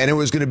one. Yes. Then it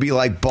was going to be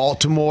like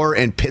Baltimore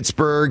and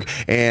Pittsburgh,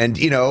 and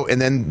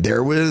and then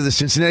there were the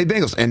Cincinnati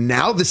Bengals, and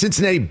now the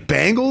Cincinnati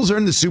Bengals are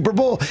in the Super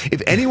Bowl.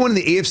 If anyone in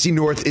the AFC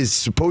North is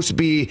supposed to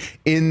be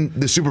in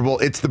the Super Bowl,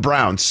 it's the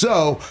Browns.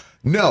 So.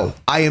 No,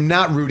 I am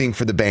not rooting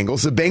for the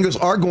Bengals. The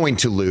Bengals are going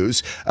to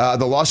lose.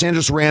 The Los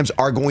Angeles Rams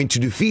are going to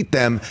defeat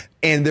them,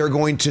 and they're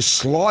going to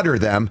slaughter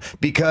them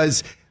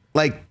because,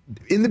 like,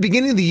 in the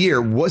beginning of the year,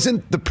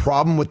 wasn't the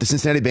problem with the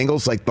Cincinnati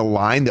Bengals like the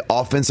line, the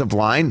offensive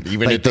line?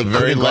 Even like at the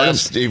very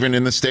last, even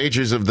in the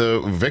stages of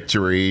the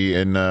victory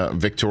and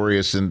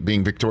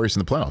being victorious in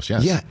the playoffs.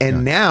 Yes. Yeah,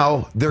 and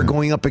now they're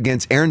going up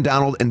against Aaron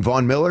Donald and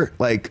Von Miller.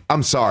 Like,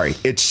 I'm sorry.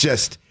 It's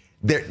just,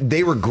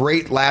 they were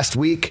great last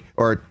week,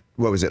 or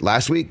what was it,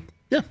 last week?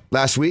 Yeah.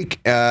 Last week.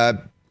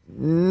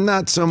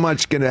 Not so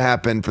much going to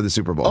happen for the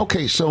Super Bowl.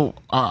 Okay, so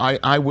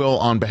I will,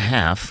 on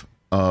behalf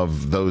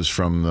of those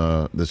from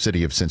the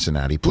city of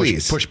Cincinnati,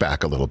 push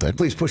back a little bit.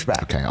 Please push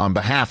back. Okay, on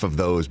behalf of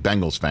those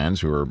Bengals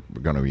fans who are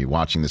going to be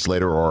watching this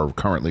later or are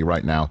currently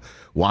right now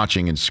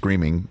watching and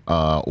screaming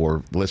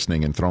or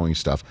listening and throwing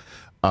stuff,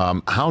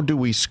 how do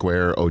we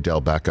square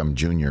Odell Beckham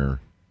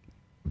Jr.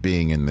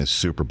 being in this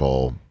Super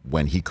Bowl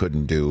when he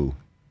couldn't do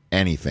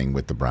anything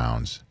with the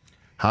Browns?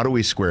 How do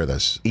we square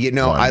this?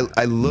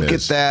 I look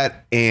at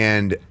that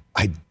and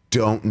I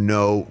don't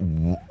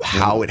know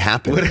how it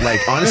happened. Like,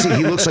 honestly,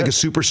 he looks like a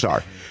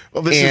superstar.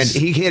 Well,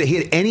 he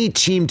had any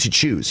team to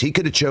choose. He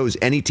could have chose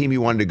any team he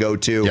wanted to go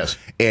to. Yes.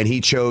 And he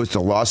chose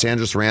the Los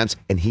Angeles Rams,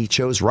 and he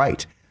chose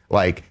right.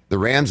 Like, the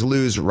Rams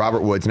lose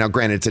Robert Woods. Now,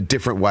 granted, it's a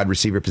different wide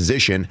receiver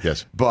position.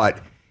 Yes. But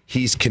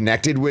he's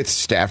connected with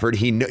Stafford.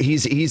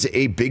 He's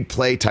a big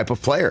play type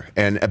of player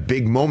and a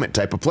big moment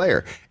type of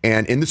player.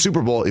 And in the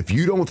Super Bowl, if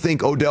you don't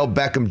think Odell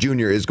Beckham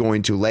Jr. is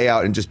going to lay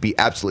out and just be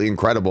absolutely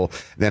incredible,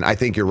 then I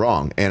think you're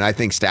wrong. And I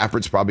think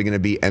Stafford's probably going to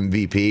be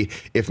MVP,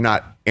 if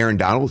not Aaron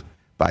Donald,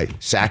 by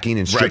sacking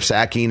and strip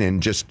sacking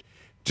and just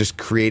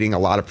creating a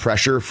lot of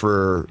pressure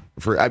for.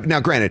 Now,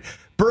 granted,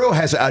 Burrow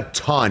has a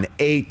ton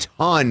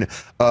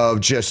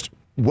of just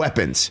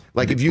weapons.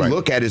 Like, if you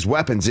look at his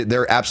weapons,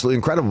 they're absolutely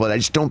incredible, but I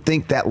just don't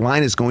think that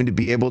line is going to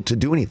be able to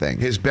do anything.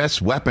 His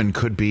best weapon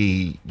could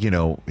be,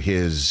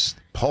 his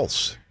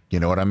pulse. You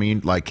know what I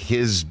mean? Like,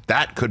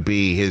 that could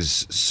be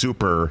his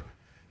super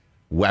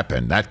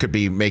weapon. That could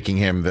be making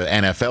him the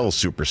NFL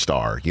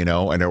superstar,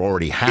 and it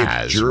already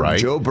has, right?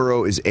 Joe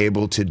Burrow is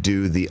able to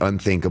do the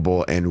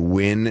unthinkable and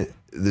win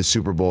the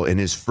Super Bowl in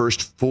his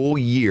first full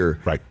year.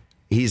 Right.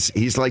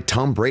 He's like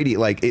Tom Brady.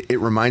 Like, it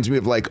reminds me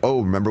of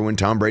remember when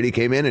Tom Brady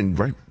came in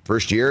and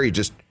first year he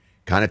just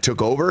kind of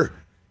took over?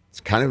 It's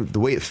kind of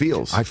the way it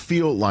feels. I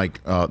feel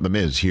like the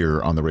Miz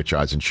here on the Rich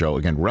Eisen Show.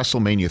 Again,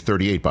 Wrestlemania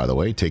 38, by the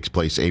way, takes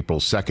place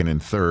April 2nd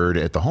and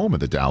 3rd at the home of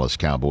the Dallas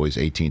Cowboys,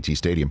 AT&T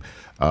Stadium.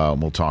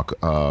 We'll talk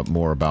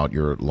more about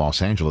your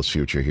Los Angeles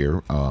future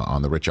here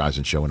on the Rich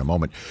Eisen Show in a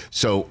moment.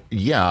 So,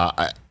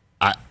 yeah,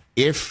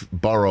 if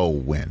Burrow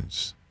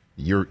wins,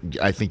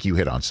 I think you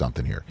hit on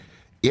something here.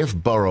 If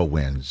Burrow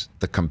wins,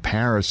 the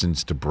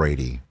comparisons to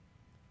Brady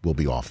will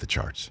be off the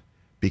charts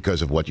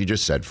because of what you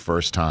just said.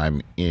 First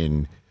time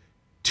in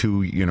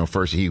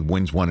first he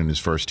wins one in his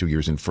first 2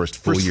 years, in first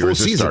full year as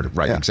a starter.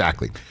 Right,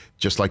 exactly.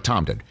 Just like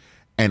Tom did.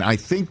 And I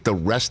think the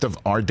rest of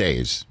our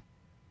days,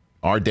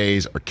 our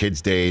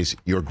kids' days,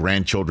 your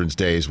grandchildren's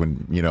days,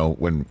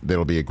 when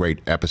there'll be a great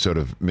episode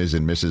of Miz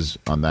and Mrs.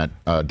 on that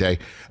day,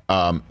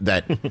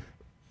 that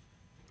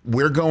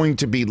we're going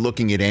to be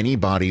looking at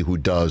anybody who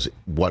does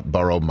what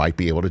Burrow might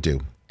be able to do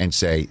and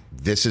say,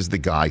 this is the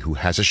guy who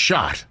has a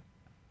shot,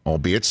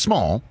 albeit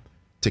small,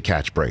 to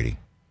catch Brady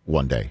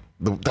one day.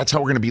 That's how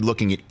we're going to be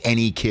looking at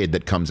any kid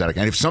that comes out of,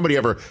 and if somebody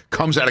ever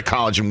comes out of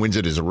college and wins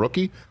it as a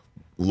rookie,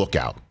 look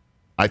out.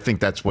 I think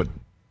that's what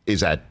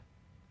is on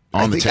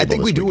the table. I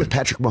think we do with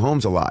Patrick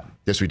Mahomes a lot.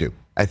 Yes, we do.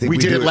 I think we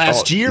did it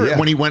last year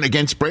when he went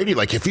against Brady.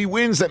 Like, if he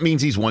wins, that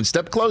means he's one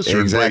step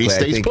closer. Exactly. And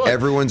Brady stays put.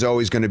 Everyone's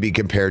always going to be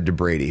compared to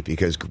Brady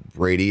because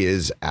Brady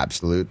is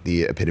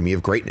the epitome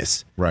of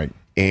greatness. Right.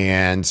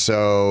 And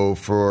so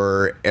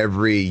for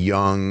every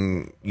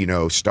young,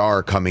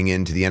 star coming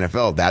into the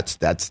NFL,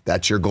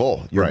 that's your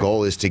goal. Your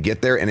goal is to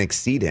get there and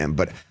exceed him.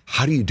 But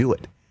how do you do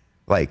it?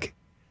 Like,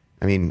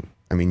 I mean,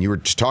 you were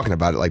just talking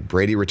about it, like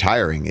Brady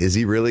retiring. Is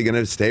he really going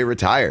to stay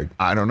retired?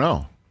 I don't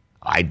know.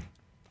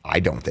 I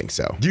don't think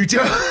so. You do?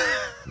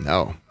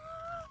 No,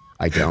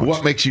 I don't.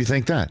 What makes you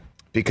think that?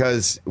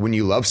 Because when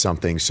you love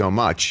something so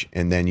much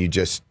and then you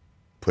just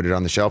put it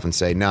on the shelf and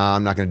say, "Nah,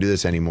 I'm not going to do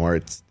this anymore,"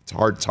 it's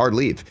hard to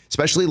leave.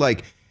 Especially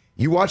like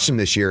you watched him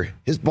this year.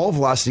 His ball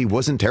velocity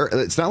wasn't terrible.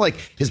 It's not like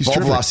his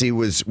ball velocity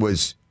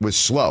was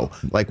slow.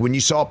 Like when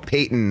you saw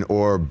Peyton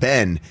or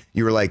Ben,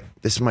 you were like,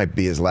 "This might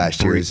be his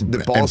last year." The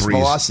ball's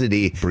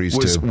velocity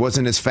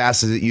wasn't as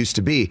fast as it used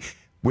to be.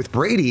 With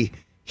Brady,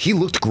 he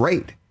looked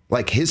great.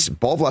 Like, his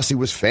ball velocity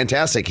was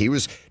fantastic.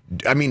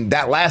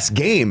 That last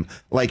game,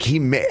 like, he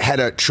had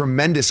a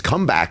tremendous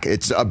comeback.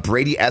 It's a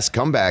Brady-esque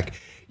comeback.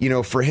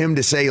 For him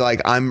to say,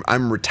 like,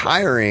 I'm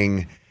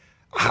retiring,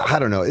 I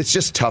don't know. It's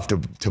just tough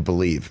to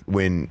believe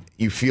when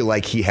you feel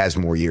like he has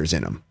more years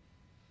in him.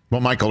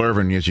 Well, Michael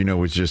Irvin, as you know,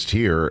 was just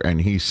here, and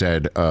he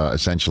said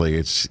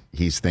essentially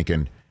he's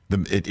thinking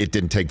it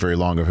didn't take very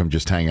long of him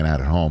just hanging out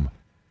at home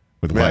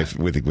with wife,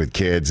 with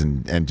kids,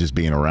 and just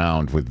being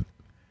around with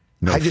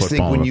no football. I just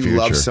think when you future.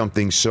 love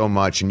something so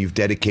much and you've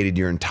dedicated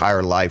your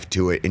entire life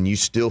to it, and you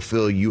still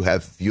feel you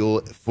have fuel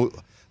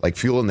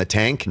in the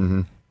tank,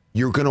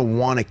 you're going to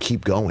want to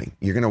keep going.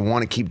 You're going to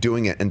want to keep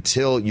doing it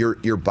until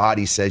your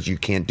body says you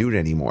can't do it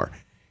anymore.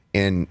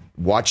 And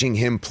watching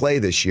him play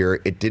this year,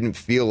 it didn't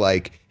feel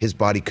like his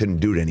body couldn't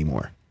do it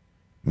anymore.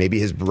 Maybe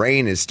his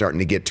brain is starting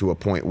to get to a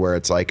point where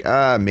it's like,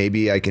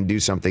 maybe I can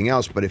do something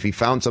else. But if he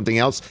found something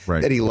else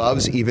that he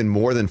loves even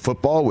more than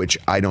football, which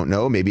I don't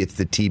know, maybe it's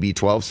the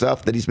TB12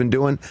 stuff that he's been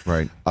doing.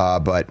 Right.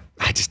 But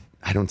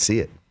I don't see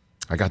it.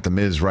 I got the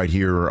Miz right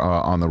here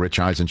on the Rich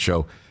Eisen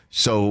show.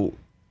 So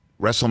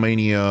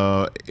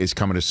Wrestlemania is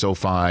coming to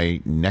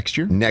SoFi next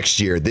year?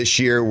 Next year. This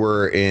year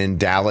we're in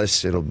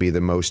Dallas. It'll be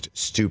the most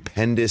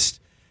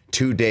stupendous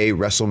 2-day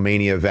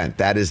WrestleMania event.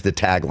 That is the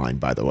tagline,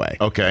 by the way.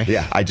 Okay.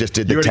 Yeah, I just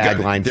did the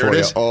tagline for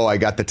you. Oh, I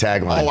got the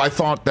tagline. Oh, I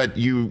thought that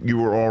you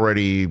were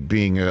already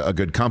being a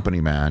good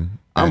company man.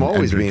 I'm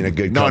always being a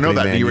good company man. No, I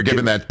know that. You were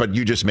given that, but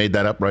you just made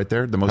that up right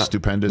there? The most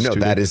stupendous? No,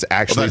 that is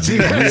actually the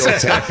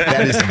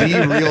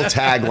real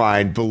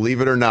tagline.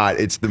 Believe it or not,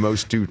 it's the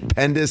most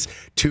stupendous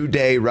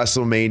 2-day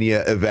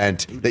WrestleMania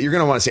event that you're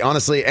going to want to see.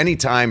 Honestly,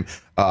 anytime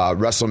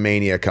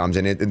WrestleMania comes,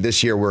 and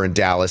this year we're in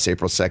Dallas,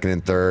 April 2nd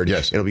and 3rd.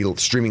 Yes. It'll be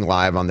streaming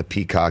live on the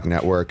Peacock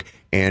Network.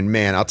 And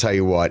man, I'll tell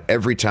you what,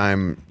 every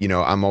time,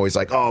 I'm always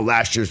like, oh,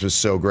 last year's was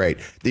so great.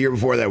 The year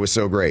before that was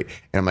so great.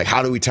 And I'm like,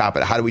 how do we top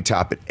it? How do we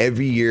top it?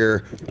 Every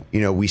year,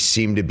 we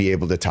seem to be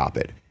able to top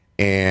it.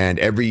 And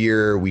every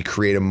year we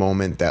create a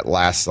moment that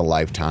lasts a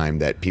lifetime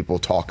that people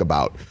talk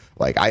about.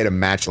 Like, I had a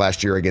match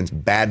last year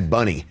against Bad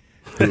Bunny,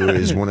 who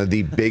is one of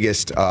the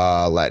biggest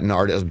Latin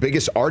artists,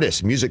 biggest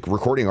artists, music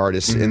recording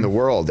artists in the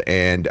world.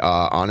 And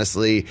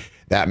honestly,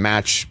 that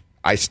match,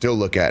 I still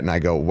look at it and I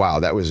go,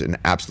 wow, that was an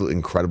absolutely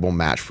incredible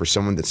match for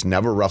someone that's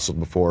never wrestled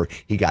before.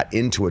 He got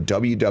into a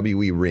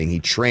WWE ring. He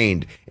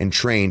trained and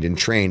trained and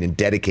trained and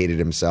dedicated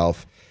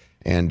himself.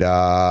 And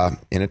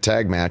in a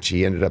tag match,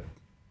 he ended up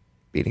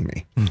beating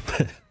me.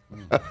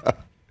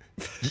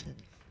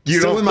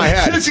 Still in my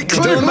head.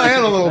 Still in my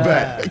head a little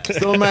bit.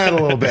 Still in my head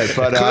a little bit.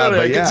 But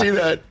I can see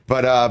that.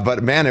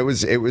 But man, it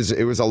was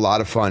a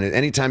lot of fun. And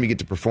anytime you get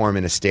to perform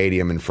in a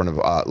stadium in front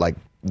of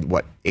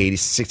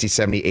 60,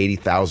 70,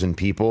 80,000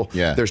 people,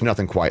 there's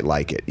nothing quite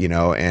like it,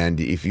 and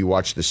if you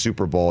watch the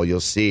Super Bowl,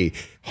 you'll see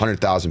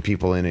 100,000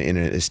 people in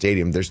a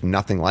stadium. There's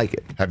nothing like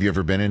it. Have you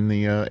ever been in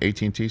the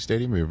AT&T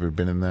Stadium? Have you ever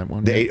been in that one?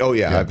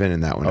 I've been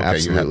in that one. Okay,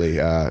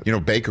 absolutely.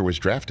 Baker was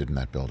drafted in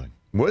that building.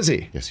 Was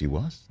he? Yes, he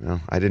was.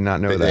 No, I did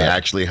not know that. They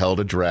actually held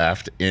a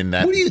draft in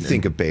that. What do you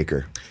think of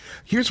Baker?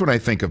 Here's what I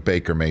think of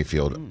Baker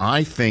Mayfield.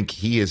 I think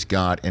he has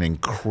got an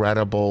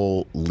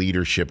incredible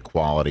leadership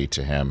quality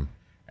to him,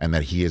 and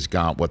that he has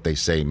got what they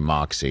say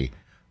moxie.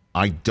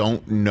 I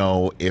don't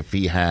know if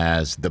he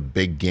has the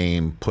big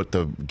game, put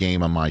the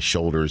game on my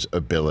shoulders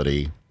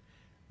ability.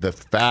 The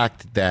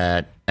fact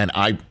that, and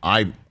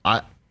I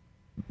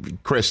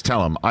Chris,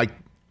 tell him, I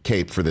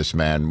cape for this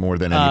man more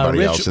than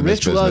anybody else in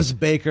this business. Rich loves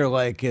Baker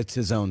like it's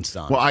his own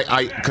son. Well,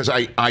 because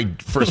I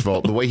first of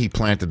all, the way he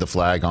planted the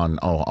flag on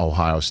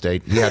Ohio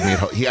State, he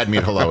had me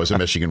at hello as a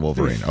Michigan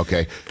Wolverine.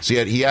 Okay,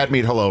 so he had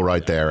me at hello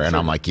right there, and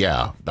I'm like,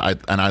 yeah,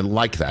 I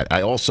like that.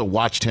 I also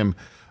watched him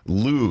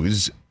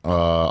lose,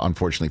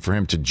 unfortunately for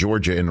him, to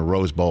Georgia in the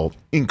Rose Bowl.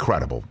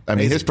 Incredible. I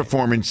mean, his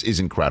performance is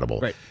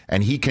incredible, right.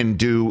 And he can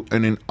do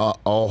a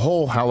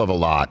whole hell of a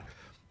lot.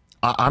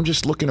 I'm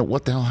just looking at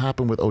what the hell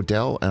happened with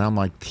Odell, and I'm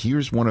like,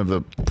 here's one of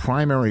the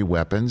primary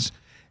weapons,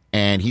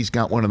 and he's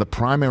got one of the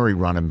primary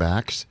running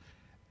backs,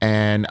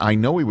 and I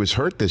know he was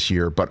hurt this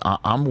year, but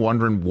I'm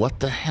wondering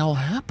what the hell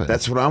happened.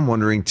 That's what I'm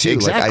wondering, too.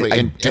 Exactly. Like,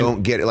 I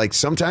don't get it. Like,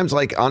 sometimes,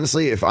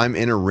 honestly, if I'm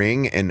in a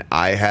ring and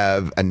I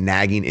have a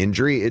nagging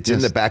injury, it's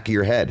in the back of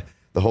your head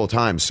the whole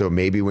time. So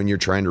maybe when you're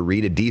trying to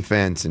read a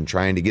defense and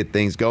trying to get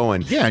things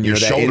going, and your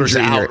shoulders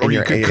out, or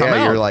you could come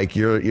out.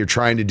 You're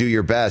trying to do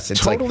your best.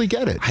 It's totally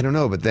get it. I don't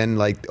know, but then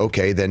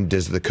okay, then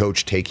does the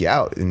coach take you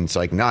out? And it's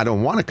like, no, I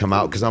don't want to come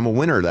out because I'm a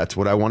winner. That's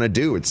what I want to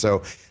do. And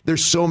so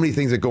there's so many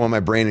things that go in my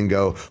brain and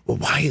go, well,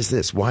 why is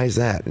this? Why is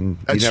that? And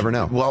you never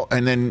know. Well,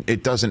 and then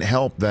it doesn't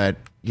help that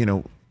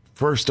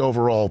first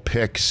overall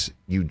picks,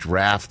 you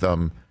draft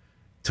them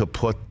to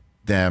put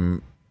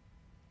them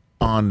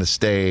on the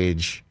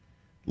stage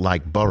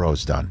like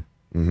Burrow's done.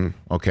 Mm-hmm.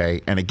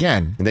 Okay. And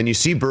again. And then you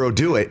see Burrow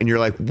do it, and you're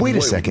like, wait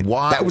a second.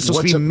 Why? That was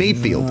supposed to be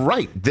Mayfield.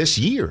 Right. This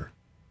year.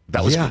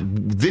 That was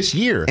this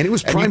year. And it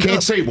was primed. And you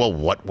can't say, well,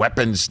 what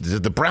weapons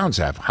did the Browns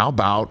have? How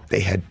about. They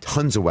had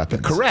tons of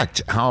weapons.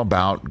 Correct. How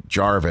about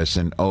Jarvis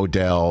and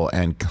Odell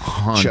and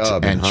Hunt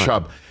Chubb and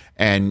Chubb?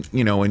 And,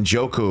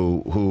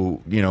 Njoku,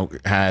 who,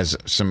 has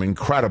some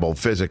incredible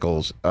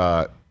physical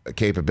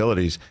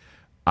capabilities,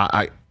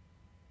 I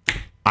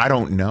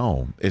don't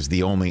know is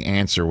the only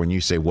answer when you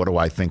say, what do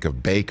I think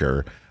of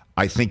Baker?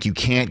 I think you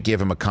can't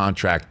give him a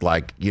contract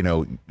like,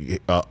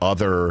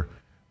 other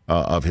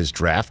of his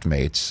draft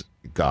mates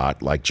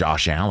got, like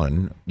Josh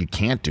Allen. You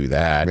can't do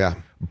that. Yeah.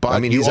 But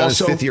I mean, he's on his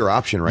fifth-year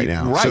option right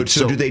now. Right.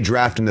 So do they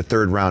draft in the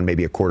third round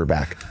maybe a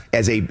quarterback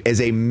as a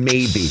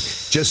maybe,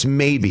 just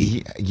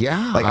maybe?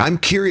 Yeah. Like I'm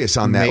curious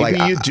on that. Maybe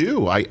like, you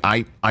do.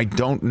 I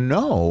don't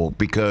know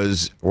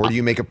because. Or do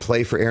you make a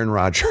play for Aaron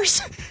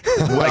Rodgers?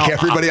 Like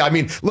everybody. I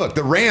mean, look,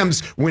 the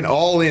Rams went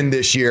all in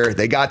this year.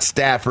 They got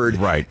Stafford,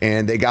 right,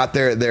 and they got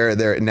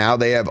their. Now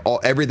they have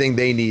everything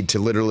they need to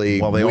literally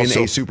win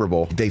a Super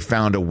Bowl. They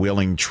found a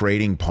willing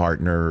trading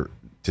partner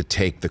to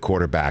take the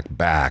quarterback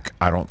back.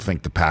 I don't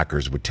think the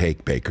Packers would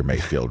take Baker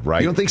Mayfield,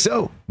 right? You don't think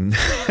so?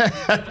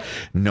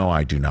 No,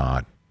 I do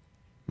not.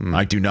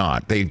 I do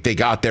not. They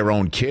got their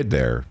own kid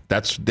there.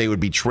 They would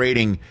be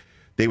trading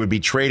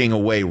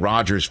away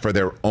Rodgers for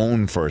their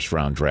own first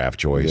round draft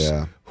choice,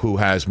 who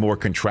has more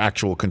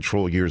contractual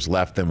control years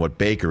left than what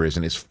Baker is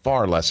and is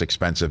far less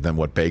expensive than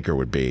what Baker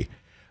would be.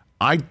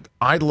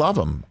 I love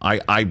him.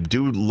 I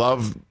do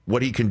love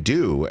what he can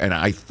do. And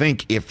I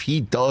think if he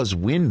does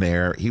win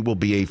there, he will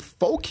be a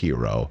folk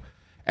hero.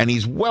 And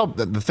he's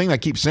the thing I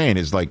keep saying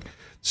is like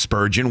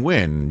Spurgeon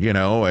win,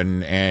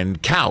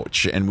 and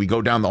Couch. And we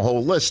go down the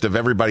whole list of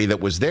everybody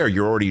that was there.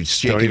 You're already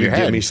shaking your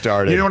head. Get me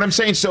started. You know what I'm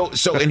saying? So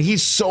and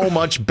he's so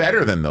much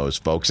better than those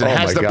folks. And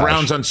has the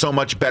Browns on so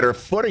much better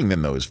footing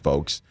than those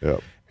folks.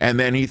 Yep. And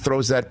then he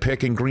throws that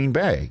pick in Green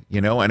Bay,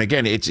 And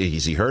again, is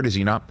he hurt? Is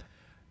he not?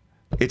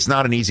 It's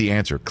not an easy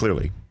answer,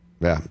 clearly,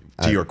 to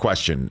your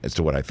question as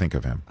to what I think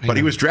of him. But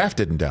he was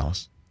drafted in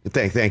Dallas.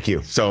 Thank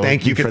you. So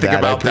thank you can for think that.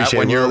 about that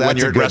when you're at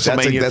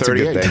WrestleMania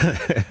 38.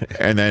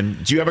 A And then,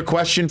 do you have a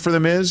question for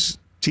The Miz,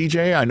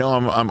 TJ? I know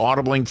I'm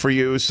audibling for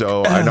you,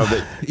 so I know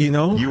that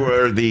you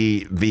are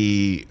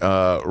the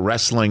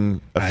wrestling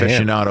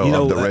aficionado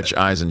of the Rich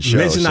Eisen show.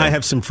 Miz and I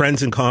have some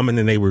friends in common,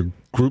 and they were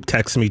group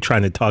texting me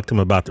trying to talk to him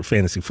about the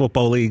fantasy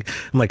football league.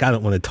 I'm like, I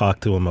don't want to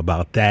talk to him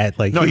about that.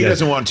 Like, no, he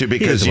doesn't want to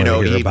because he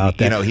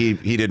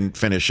didn't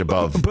finish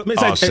above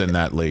us in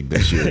that league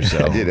this year.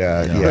 So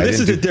this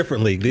is a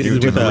different league. This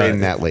is with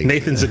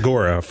Nathan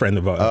Zagora, a friend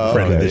of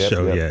this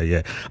show.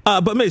 Yeah.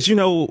 But Miz,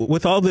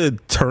 with all the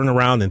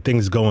turnaround and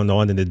things going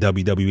on in the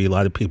WWE, a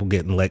lot of people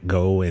getting let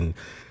go, and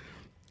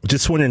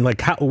just wondering,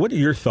 what are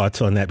your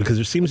thoughts on that? Because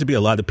there seems to be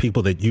a lot of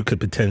people that you could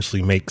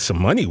potentially make some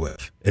money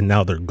with, and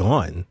now they're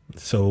gone.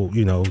 So,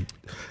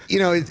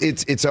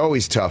 it's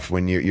always tough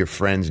when your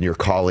friends and your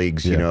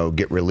colleagues,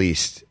 get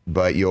released,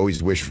 but you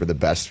always wish for the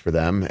best for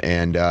them,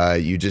 and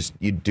you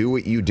do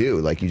what you do,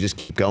 like you just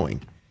keep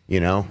going.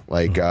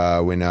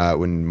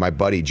 When my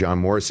buddy John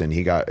Morrison,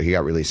 he got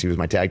released. He was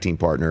my tag team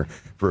partner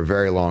for a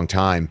very long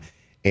time,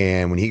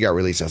 and when he got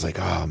released, I was like,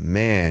 oh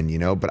man,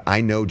 But I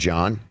know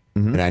John.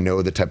 Mm-hmm. And I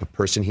know the type of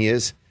person he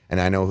is, and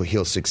I know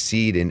he'll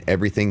succeed in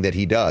everything that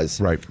he does.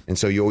 Right. And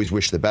so you always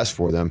wish the best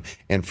for them.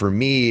 And for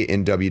me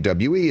in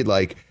WWE,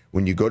 like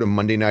when you go to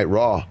Monday Night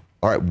Raw,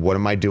 all right, what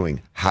am I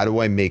doing? How do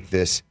I make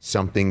this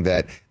something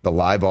that the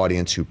live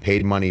audience who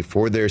paid money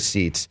for their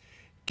seats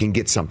can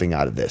get something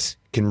out of this,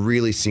 can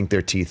really sink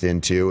their teeth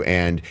into,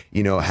 and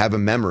have a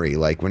memory.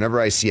 Like whenever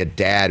I see a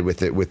dad with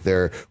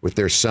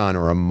their son,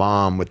 or a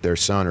mom with their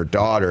son or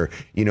daughter,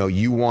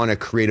 you want to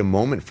create a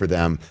moment for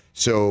them.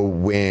 So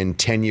when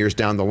 10 years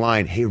down the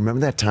line, hey,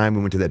 remember that time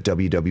we went to that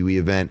WWE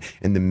event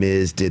and the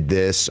Miz did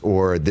this,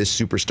 or this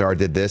superstar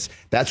did this?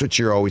 That's what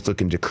you're always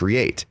looking to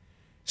create.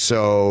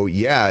 So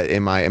yeah,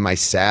 am I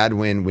sad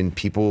when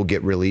people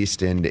get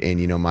released and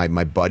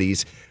my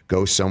buddies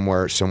go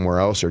somewhere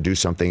else or do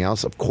something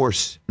else? Of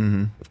course.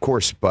 Mm-hmm. Of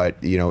course. But,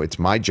 it's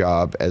my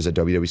job as a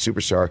WWE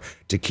superstar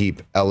to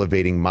keep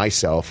elevating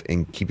myself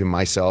and keeping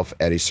myself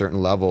at a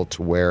certain level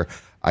to where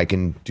I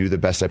can do the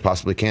best I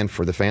possibly can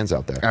for the fans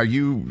out there. Are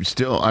you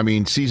still,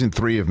 season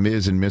 3 of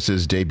Miz and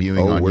Mrs.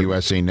 debuting on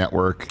USA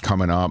Network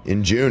coming up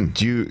in June.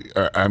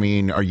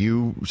 Are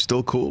you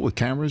still cool with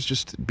cameras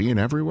just being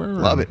everywhere?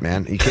 Love it,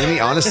 man. Are you kidding me?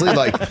 Honestly,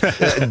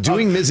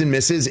 doing Miz and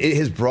Mrs., it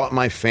has brought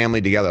my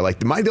family together. Like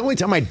the only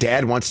time my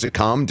dad wants to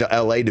come to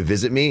LA to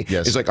visit me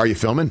is like, are you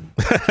filming?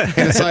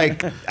 And it's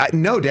like,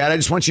 no, Dad, I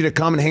just want you to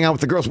come and hang out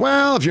with the girls.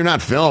 Well, if you're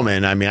not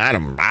filming, I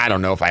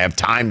don't know if I have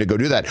time to go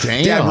do that.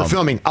 Damn. Dad, we're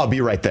filming. I'll be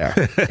right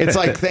there. It's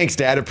like, thanks,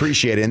 Dad.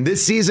 Appreciate it. And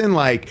this season,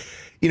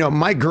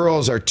 my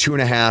girls are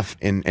 2.5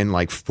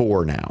 and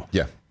 4 now.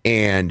 Yeah.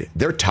 And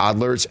they're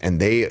toddlers, and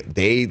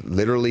they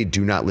literally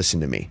do not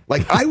listen to me.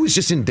 Like, I was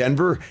just in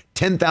Denver,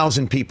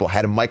 10,000 people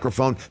had a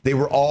microphone. They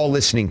were all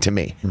listening to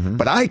me. Mm-hmm.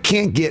 But I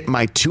can't get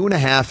my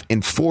 2.5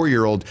 and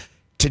 4-year-old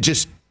to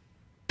just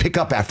pick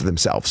up after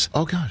themselves.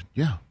 Oh, God.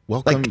 Yeah.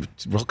 Welcome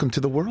to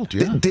the world.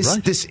 Yeah.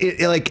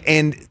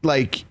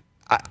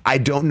 I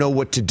don't know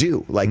what to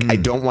do. I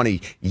don't want to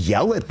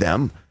yell at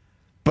them,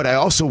 but I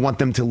also want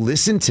them to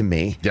listen to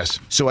me. Yes.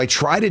 So I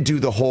try to do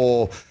the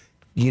whole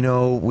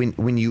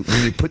when you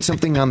put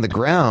something on the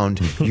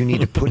ground, you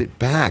need to put it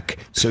back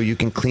so you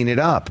can clean it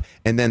up.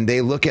 And then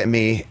they look at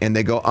me and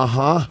they go,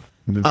 uh-huh.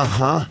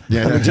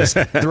 Yeah, let me just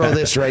throw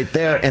this right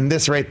there and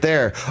this right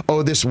there.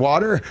 Oh, this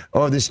water?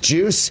 Oh, this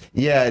juice?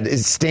 Yeah,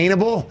 it's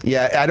stainable?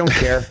 Yeah, I don't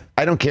care.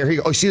 Here you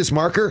go. Oh, see this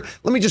marker?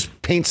 Let me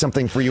just paint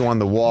something for you on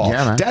the wall.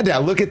 Yeah, Dad,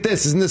 look at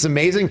this. Isn't this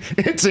amazing?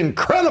 It's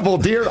incredible,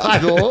 dear. I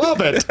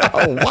love it.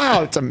 Oh,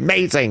 wow, it's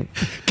amazing.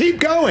 Keep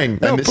going.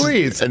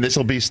 Please. And this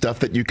will be stuff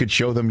that you could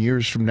show them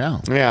years from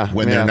now. Yeah.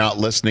 When they're not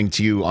listening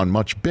to you on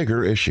much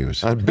bigger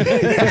issues.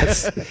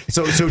 Yes.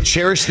 So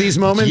cherish these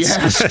moments.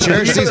 Yes.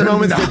 Cherish these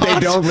moments that they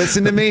don't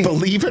listen to me.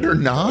 Believe it or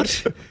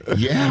not.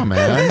 Yeah,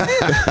 man.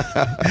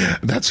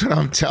 That's what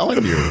I'm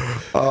telling you.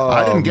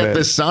 I didn't get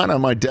this sign on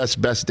my desk,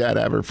 best dad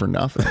ever, for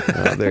nothing.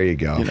 Oh, there you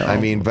go. I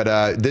mean,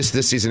 but this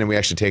season, we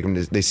actually take them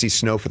they see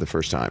snow for the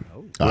first time.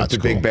 That's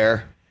cool. Big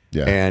Bear.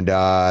 Yeah.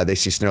 And they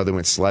see snow. They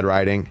went sled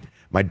riding.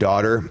 My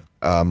daughter,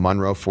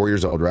 Monroe, 4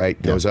 years old,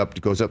 right? Goes up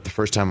the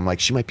first time. I'm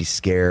like, she might be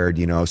scared,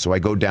 so I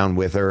go down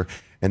with her.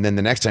 And then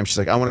the next time she's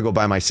like, I want to go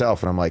by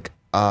myself. And I'm like,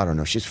 I don't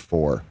know. She's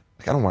 4.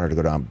 Like, I don't want her to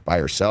go down by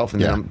herself.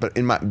 And then but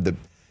in the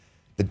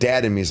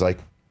dad in me is like,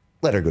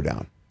 let her go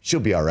down.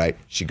 She'll be all right.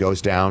 She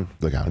goes down.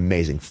 Look out.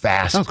 Amazing.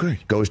 Fast. Oh,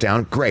 great. Goes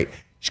down. Great.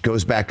 She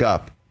goes back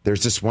up.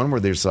 There's this one where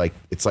goes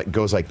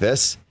like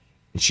this,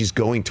 and she's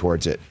going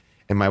towards it.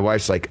 And my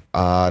wife's like,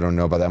 I don't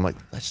know about that. I'm like,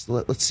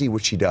 let's see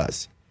what she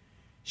does.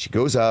 She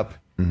goes up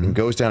and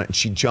goes down, and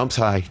she jumps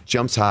high,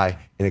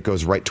 and it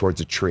goes right towards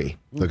a tree.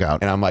 Look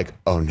out. And I'm like,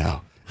 oh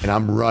no. And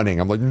I'm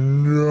running. I'm like,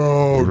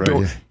 no,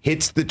 don't.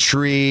 Hits the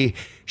tree.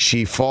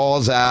 She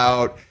falls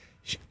out.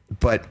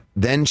 But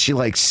then she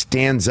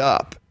stands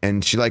up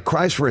and she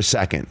cries for a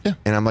second. Yeah.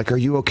 And I'm like, are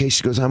you okay?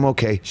 She goes, I'm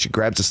okay. She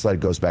grabs the sled,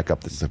 goes back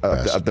up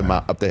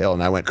the hill.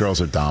 And I went,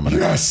 girls are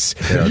dominant. Yes.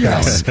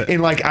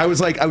 And I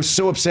was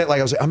so upset.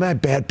 Am I a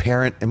bad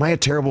parent? Am I a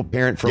terrible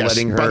parent for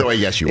letting her? By the way,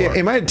 yes, you are.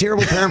 Am I a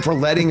terrible parent for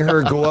letting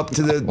her go up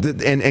to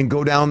and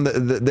go down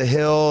the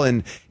hill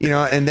and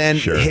then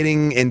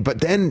hitting but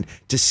then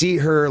to see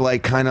her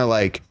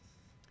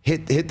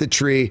hit the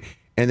tree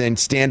and then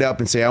stand up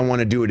and say, I want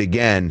to do it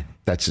again.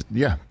 That's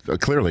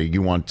clearly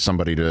you want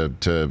somebody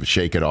to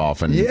shake it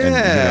off and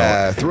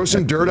throw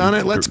some dirt on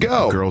it. Let's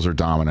go. Girls are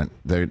dominant.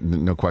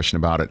 No question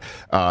about it.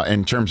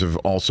 In terms of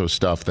also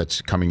stuff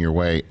that's coming your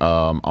way,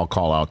 I'll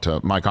call out to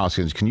Mike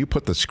Hoskins. Can you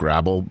put the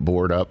Scrabble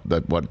board up?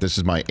 This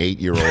is my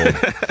 8-year-old.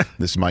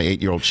 This is my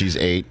 8-year-old. She's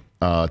 8.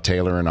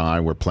 Taylor and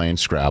I were playing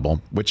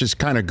Scrabble, which is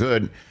kind of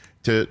good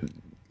to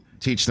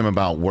teach them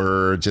about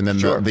words, and then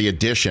the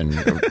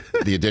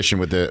addition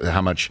with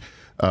how much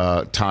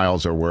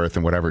tiles are worth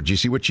and whatever. Do you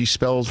see what she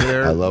spells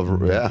there? I love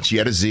her. Yeah. She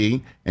had a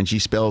Z and she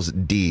spells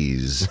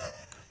D's.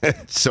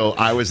 So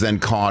I was then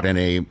caught in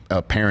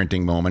a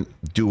parenting moment.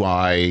 Do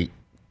I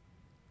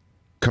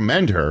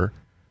commend her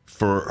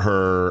for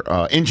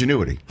her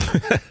ingenuity?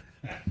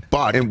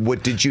 And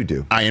what did you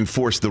do? I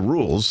enforced the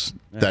rules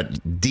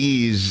that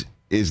D's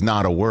is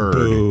not a word.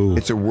 Boo.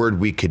 It's a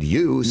word we could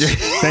use.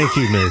 Thank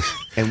you, Miz.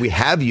 And we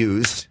have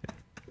used.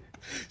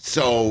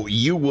 So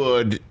you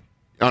would,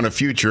 on a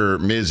future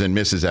Miz and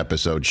Mrs.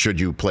 episode, should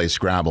you play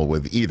Scrabble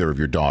with either of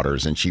your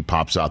daughters and she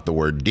pops out the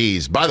word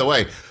D's, by the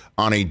way,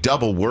 on a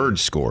double word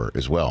score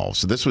as well.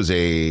 So this was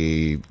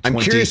I'm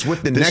curious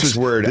what the next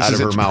word out of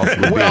her mouth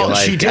would be. Well,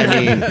 she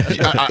did.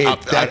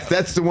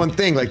 That's the one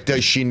thing.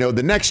 Does she know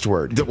the next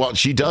word? Well,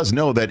 she does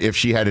know that if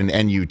she had an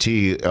NUT,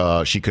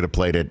 she could have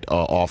played it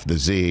off the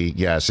Z,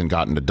 yes, and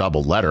gotten a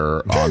double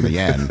letter on the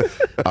end.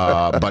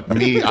 But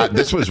me,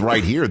 this was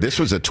right here. This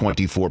was a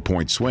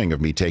 24-point swing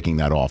of me taking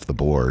that off the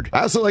board.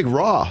 I also like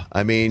Raw.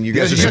 I mean, you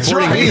guys are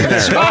supporting me in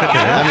there.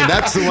 I mean,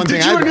 that's the one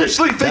thing. Did you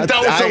initially think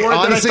that was the word?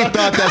 I honestly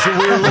thought that's what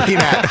we were looking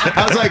at.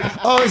 I was like,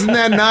 oh, isn't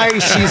that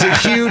nice? She's a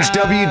huge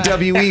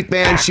WWE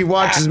fan. She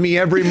watches me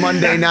every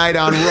Monday night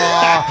on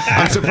Raw.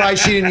 I'm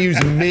surprised she didn't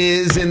use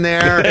Miz in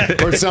there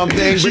or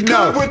something. She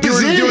could with the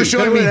Z. You were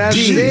showing me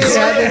D.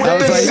 I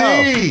was like,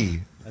 oh.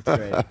 That's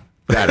great.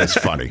 That is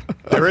funny.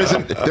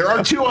 There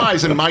are two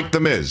eyes in Mike the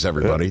Miz,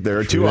 everybody. There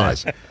are two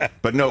eyes.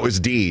 But no, it was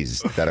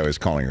D's that I was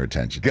calling her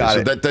attention to.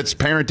 So that's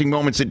parenting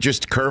moments that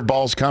just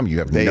curveballs come. You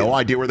have no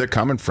idea where they're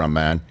coming from,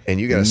 man.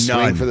 And you got to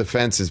swing for the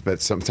fences,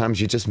 but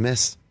sometimes you just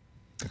miss.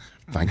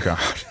 Thank God.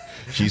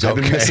 I've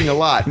been missing a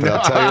lot, but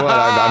I'll tell you what,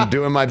 I'm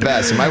doing my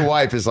best. My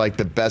wife is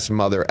the best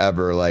mother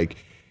ever.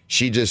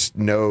 She just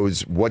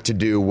knows what to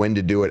do, when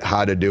to do it,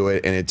 how to do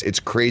it, and it's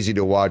crazy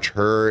to watch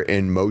her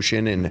in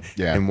motion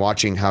and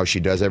watching how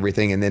she does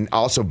everything, and then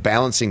also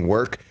balancing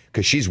work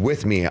because she's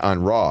with me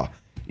on Raw,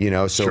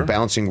 So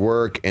balancing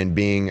work and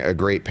being a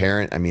great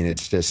parent. I mean,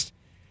 it's just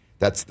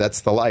that's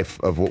the life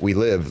of what we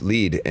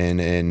lead,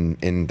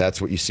 and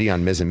that's what you see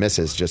on Miz and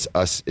Mrs. Just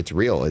us. It's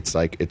real. It's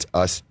it's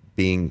us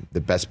being the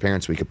best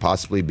parents we could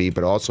possibly be,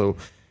 but also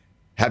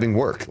having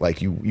work.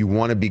 You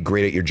want to be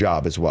great at your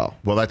job as well.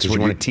 Well, that's what you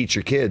want to teach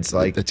your kids.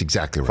 That's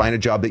exactly right. Find a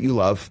job that you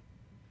love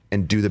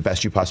and do the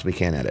best you possibly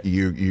can at it.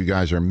 You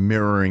guys are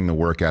mirroring the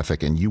work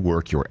ethic, and you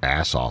work your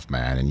ass off,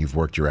 man. And you've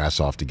worked your ass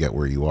off to get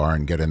where you are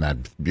and get in that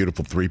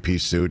beautiful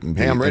 3-piece suit. And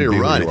hey, I'm ready to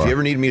run. If you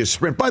ever need me to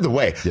sprint. By the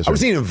way, yes, I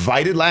was even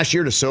invited last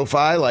year to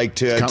SoFi, like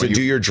to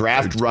do your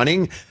draft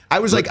running. I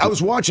was like, I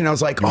was watching. I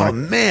was like, oh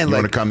man, you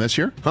like, want to come this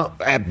year? Huh?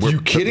 Are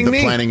you kidding me?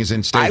 The planning is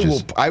in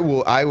stages. I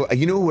will.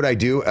 You know what I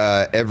do?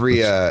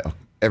 Every I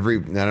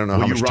don't know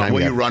how much time.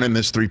 Will you run in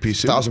this 3-piece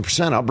suit?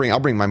 1,000%. I'll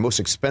bring my most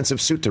expensive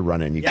suit to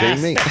run in. You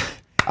kidding me?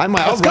 I'll run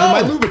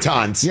my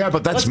Louboutins. Yeah,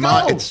 but that's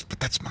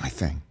my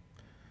thing.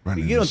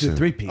 You don't do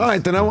 3-piece. All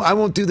right, then I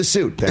won't do the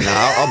suit. Then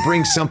I'll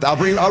bring something.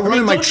 I'll run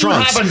in my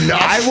trunks.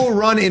 I will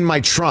run in my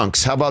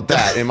trunks. How about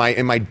that? In my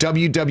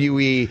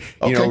WWE,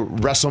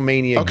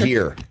 Wrestlemania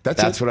gear.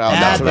 That's what I'll.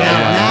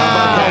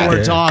 Now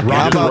we're talking.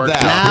 How about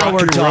that? Now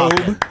we're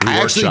talking. I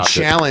actually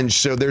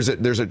challenged. So there's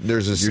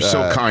this. You're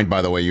so kind,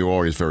 by the way. You're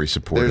always very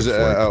supportive.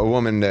 There's a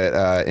woman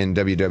that in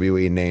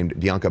WWE named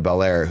Bianca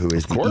Belair who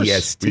is the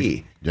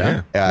EST.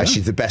 Yeah.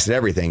 She's the best at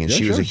everything, and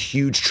she was a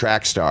huge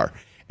track star.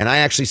 And I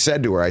actually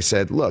said to her, I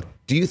said, look,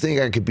 do you think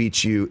I could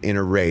beat you in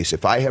a race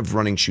if I have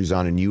running shoes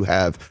on and you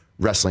have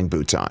wrestling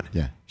boots on?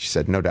 Yeah. She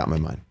said, no doubt in my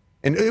mind.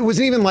 And it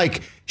wasn't even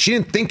like, she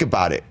didn't think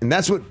about it. And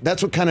that's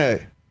what kind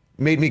of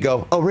made me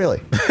go, oh,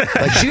 really?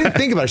 Like, she didn't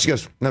think about it. She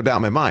goes, no doubt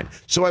in my mind.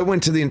 So I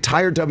went to the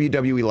entire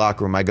WWE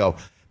locker room. I go,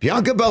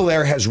 Bianca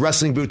Belair has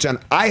wrestling boots on.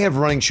 I have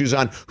running shoes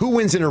on. Who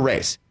wins in a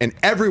race? And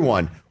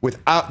everyone,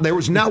 there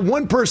was not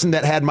one person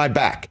that had my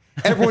back.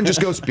 Everyone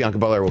just goes, Bianca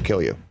Belair will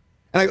kill you.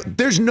 And I go,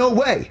 there's no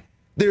way.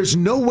 There's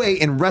no way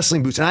in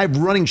wrestling boots, and I have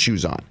running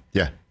shoes on,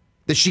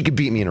 that she could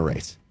beat me in a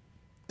race.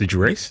 Did you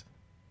race?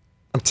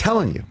 I'm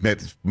telling you.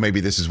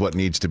 Maybe this is what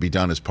needs to be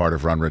done as part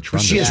of Run Rich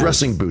Run. She has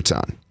wrestling boots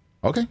on.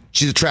 Okay.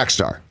 She's a track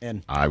star.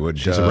 And I would.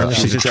 She's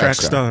a track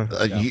star.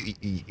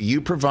 You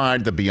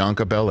provide the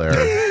Bianca Belair.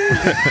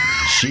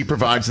 She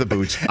provides the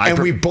boots.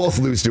 We both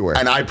lose to her.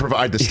 And I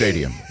provide the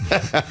stadium.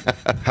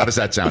 How does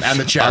that sound? And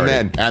the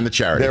charity. And the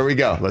charity. There we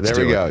go.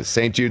 There we go.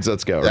 St. Jude's,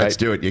 let's go. Let's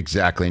do it.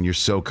 Exactly. And you're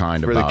so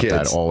kind about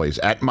that always.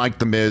 At Mike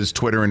the Miz,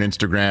 Twitter and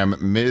Instagram.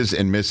 Miz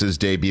and Mrs.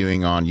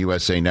 debuting on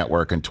USA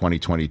Network in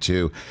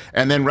 2022.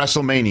 And then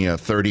Wrestlemania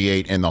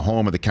 38 in the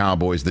home of the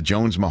Cowboys, the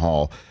Jones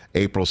Mahal.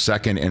 April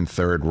 2nd and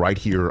 3rd, right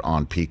here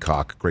on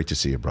Peacock. Great to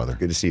see you, brother.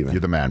 Good to see you, man. You're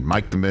the man.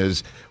 Mike the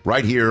Miz,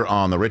 right here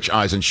on The Rich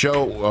Eisen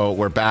Show.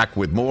 We're back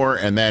with more.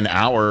 And then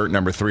our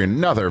number 3,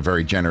 another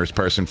very generous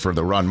person for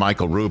the run,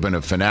 Michael Rubin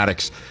of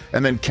Fanatics.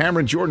 And then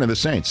Cameron Jordan of the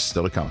Saints,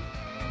 still to come.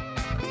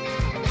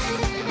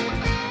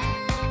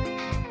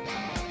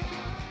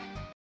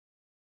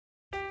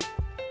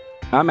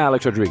 I'm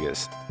Alex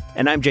Rodriguez.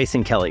 And I'm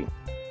Jason Kelly.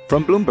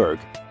 From Bloomberg,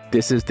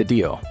 this is The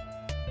Deal.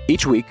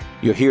 Each week,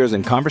 you'll hear us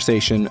in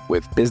conversation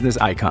with business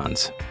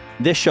icons.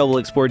 This show will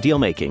explore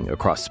deal-making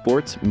across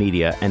sports,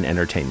 media, and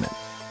entertainment.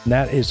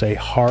 That is a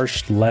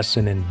harsh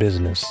lesson in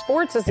business.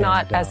 Sports is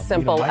not as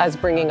simple as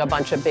bringing a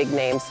bunch of big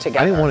names together.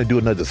 I didn't want to do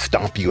another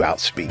stomp you out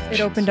speech.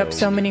 It opened up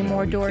so many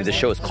more doors. The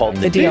show is called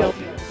The Deal.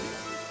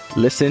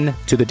 Listen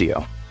to The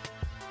Deal.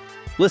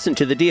 Listen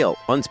to The Deal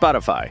on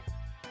Spotify.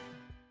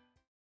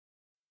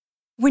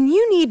 When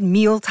you need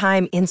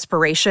mealtime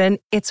inspiration,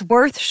 it's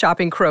worth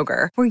shopping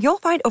Kroger, where you'll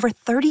find over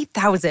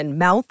 30,000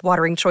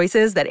 mouth-watering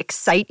choices that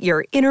excite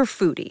your inner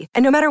foodie.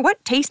 And no matter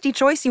what tasty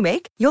choice you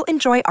make, you'll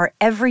enjoy our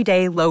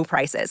everyday low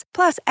prices,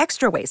 plus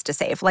extra ways to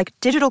save, like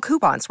digital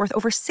coupons worth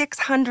over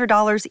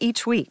 $600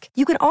 each week.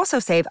 You can also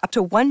save up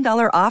to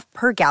 $1 off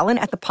per gallon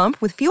at the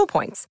pump with fuel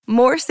points.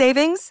 More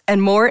savings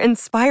and more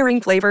inspiring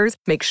flavors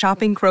make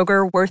shopping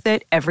Kroger worth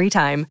it every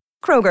time.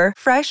 Kroger,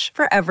 fresh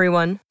for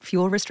everyone.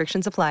 Fuel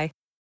restrictions apply.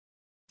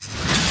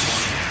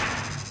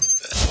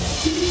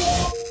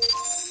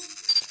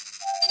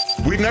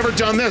 We've never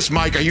done this,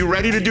 Mike. Are you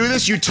ready to do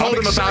this? You told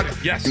him about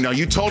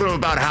you told him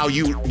about how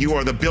you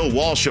are the Bill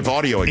Walsh of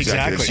audio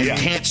executives. Exactly, you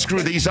can't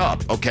screw these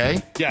up,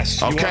 okay?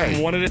 Yes. Okay.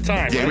 You want them one at a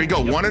time. Here we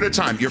go, one at a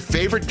time. Your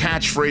favorite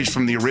catchphrase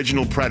from the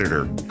original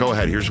Predator. Go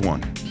ahead. Here's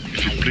one.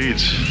 If it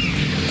bleeds,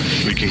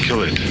 we can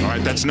kill it. All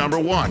right, that's number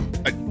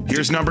 1.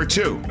 Here's number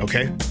 2.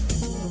 Okay.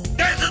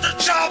 Get to the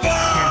chopper!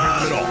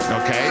 Can't hear them at all.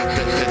 Okay. You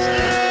can't hear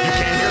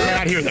them?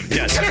 Cannot hear them.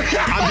 Yes.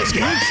 I'm just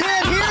kidding. You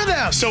can't hear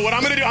them. So what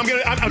I'm going to do, I'm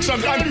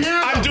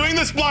doing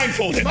this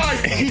blindfolded. Wait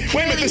a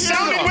minute. The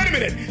sound. Wait a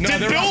minute. No,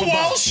 Did Bill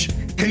Walsh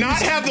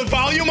not have the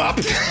volume up?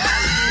 Did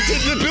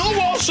the Bill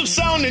Walsh of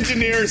sound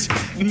engineers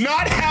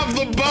not have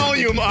the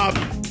volume up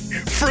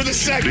for the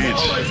segment?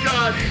 Oh my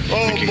God!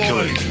 Oh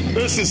boy,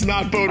 this is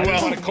not bode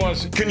well. Want to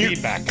cause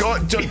feedback?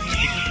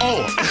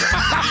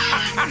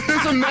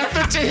 There's a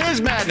method to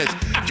his madness.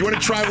 Do you want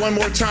to try one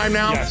more time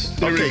now? Yes.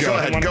 Okay, go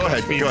ahead.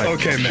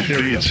 Okay, man. If it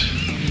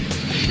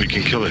bleeds, we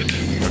can kill it.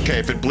 Okay,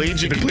 if it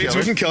bleeds, we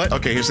can kill it.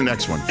 Okay, here's the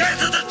next one. Get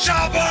to the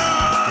chopper!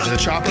 Get to the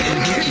chopper.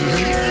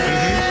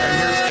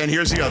 And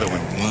here's the other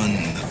one. One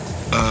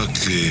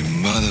ugly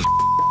mother.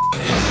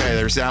 Okay,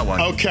 there's that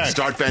one. Okay.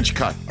 Start, bench,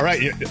 cut. All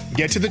right,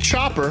 get to the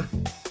chopper.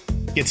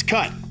 It's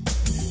cut.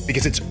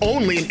 Because it's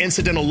only an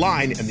incidental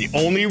line, and the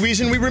only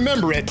reason we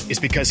remember it is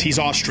because he's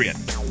Austrian.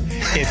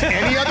 If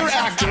any other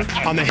actor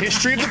on the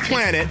history of the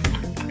planet,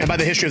 and by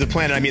the history of the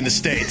planet, I mean the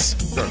States.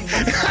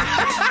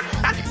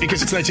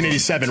 Because it's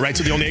 1987, right?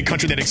 So the only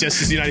country that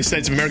exists is the United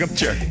States of America.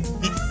 Sure.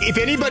 If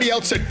anybody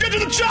else said, get to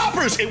the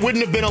choppers, it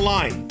wouldn't have been a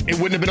line. It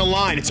wouldn't have been a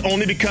line. It's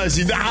only because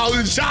he's the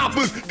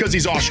choppers, because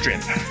he's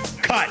Austrian.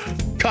 Cut.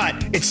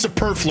 It's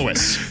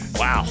superfluous.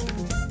 Wow.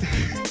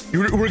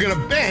 We're going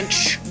to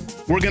bench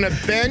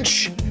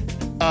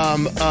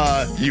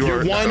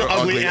your one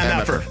ugly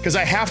MFer. Because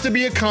I have to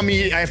be a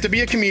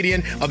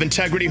comedian of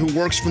integrity wwho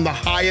works from the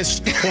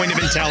highest point of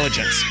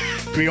intelligence.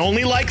 We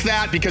only like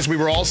that because we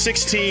were all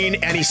 16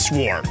 and he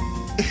swore.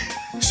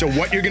 So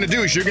what you're going to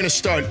do is you're going to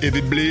start, if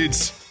it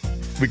bleeds,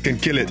 we can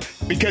kill it.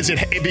 Because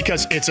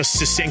it's a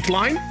succinct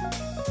line,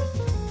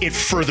 it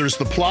furthers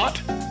the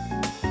plot,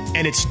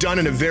 and it's done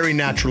in a very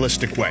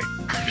naturalistic way.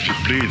 If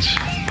it bleeds,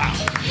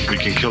 we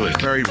can kill it.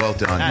 Very well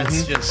done.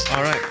 That's just...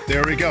 All right,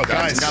 there we go,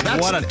 guys.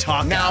 What a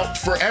talk. Now,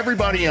 for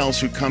everybody else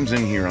who comes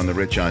in here on the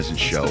Rich Eisen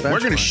Show, we're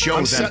going to show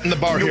them. Setting the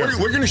bar here.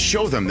 We're going to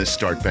show them this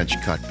start bench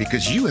cut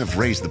because you have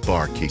raised the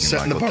bar, Keegan.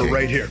 Setting the bar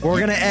right here. We're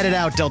going to edit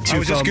out Del Tufo. I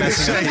was just going to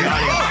say.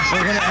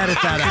 We're going to edit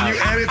that out. Can you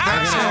edit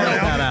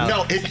that out?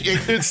 No,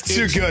 it's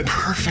too good.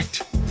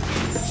 Perfect.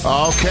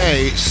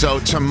 Okay, so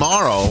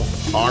tomorrow,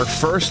 our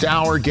first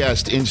hour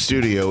guest in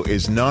studio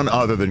is none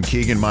other than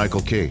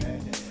Keegan-Michael Key.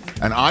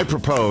 And I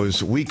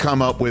propose we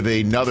come up with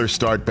another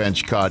start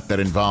bench cut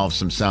that involves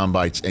some sound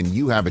bites, and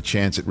you have a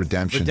chance at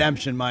redemption.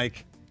 Redemption,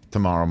 Mike.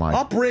 Tomorrow, Mike.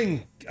 I'll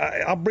bring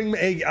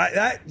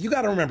you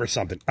got to remember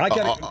something. I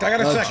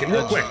got a second,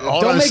 real quick.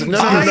 I had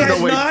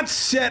not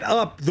set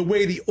up the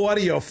way the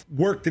audio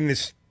worked in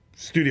this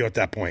studio at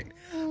that point.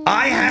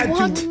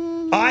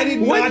 I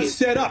did not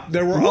set up.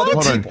 There were other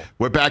people.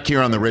 We're back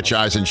here on the Rich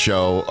Eisen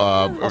Show.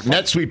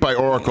 NetSuite by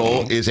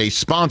Oracle is a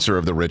sponsor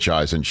of the Rich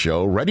Eisen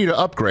Show. Ready to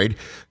upgrade?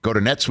 Go to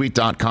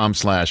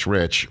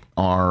netsuite.com/rich.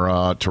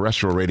 Our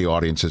terrestrial radio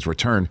audience has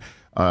returned.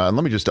 Let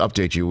me just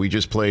update you. We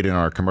just played in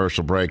our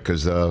commercial break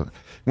because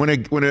when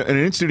an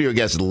in-studio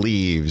guest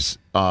leaves,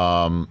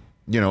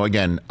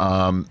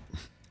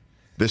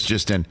 this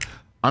just in,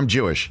 I'm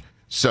Jewish.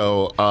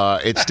 So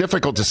it's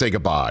difficult to say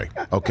goodbye,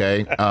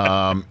 okay?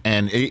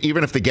 And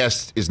even if the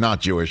guest is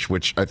not Jewish,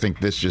 which I think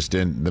this just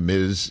in, the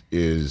Miz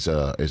is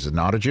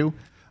not a Jew.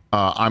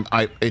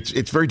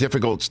 It's very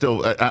difficult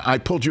still. I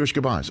pull Jewish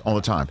goodbyes all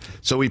the time.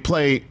 So we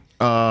play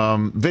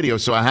video,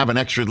 so I have an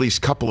extra at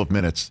least couple of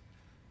minutes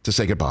to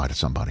say goodbye to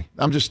somebody.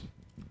 I'm just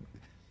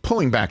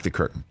pulling back the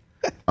curtain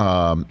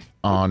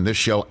on this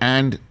show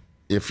and,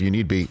 if you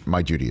need be,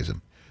 my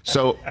Judaism.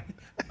 So...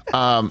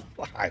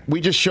 we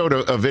just showed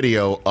a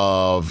video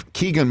of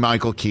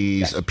Keegan-Michael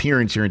Key's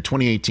appearance here in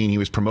 2018. He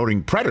was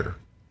promoting Predator,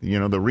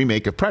 the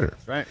remake of Predator.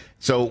 Right.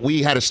 So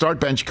we had a start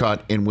bench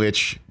cut in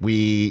which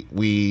we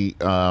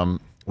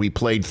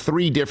played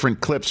 3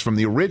 different clips from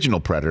the original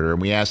Predator, and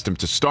we asked him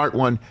to start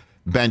one,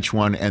 bench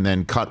one, and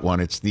then cut one.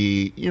 It's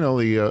the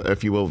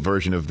if you will,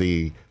 version of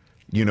the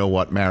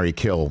marry,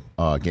 kill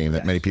game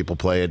that many people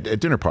play at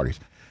dinner parties.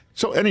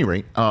 So at any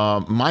rate,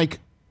 Mike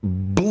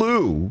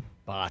blew.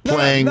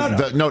 Playing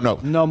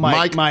No,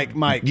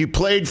 Mike. You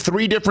played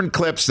 3 different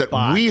clips that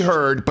we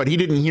heard, but he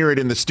didn't hear it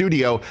in the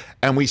studio.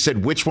 And we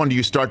said, which one do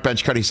you start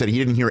bench cut? He said he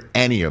didn't hear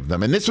any of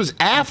them. And this was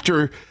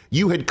after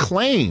you had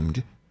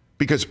claimed,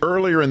 because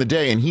earlier in the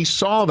day, and he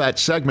saw that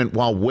segment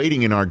while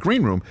waiting in our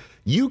green room,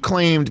 you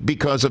claimed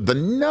because of the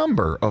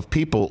number of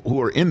people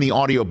who are in the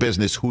audio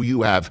business who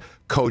you have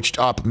coached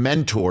up,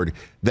 mentored,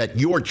 that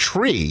your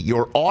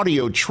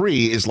audio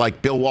tree is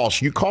like Bill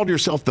Walsh. You called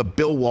yourself the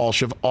Bill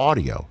Walsh of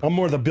audio. I'm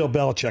more the Bill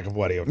Belichick of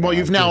audio. Well,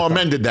 you've now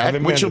amended that,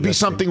 which will be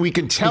something we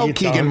can tell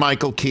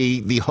Keegan-Michael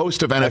Key, the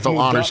host of NFL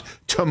Honors,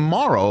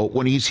 tomorrow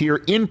when he's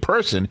here in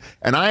person.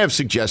 And I have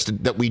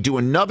suggested that we do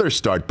another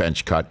start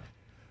bench cut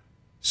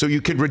so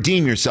you could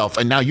redeem yourself.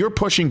 And now you're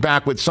pushing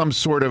back with some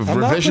sort of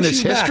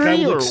revisionist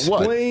history or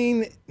what?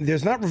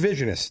 There's not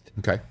revisionist.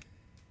 Okay.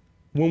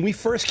 When we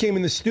first came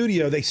in the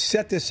studio, they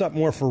set this up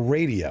more for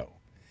radio.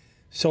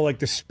 So like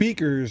the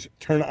speakers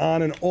turn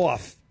on and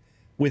off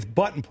with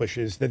button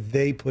pushes that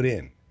they put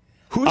in.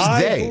 Who's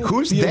they?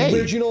 Who's they?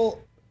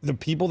 The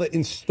people that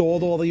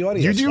installed all the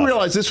audio. You do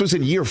realize this was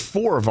in year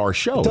 4 of our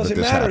show. It doesn't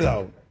matter,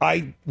 though.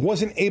 I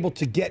wasn't able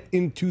to get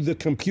into the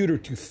computer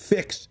to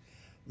fix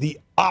the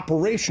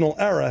operational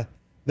error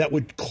that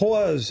would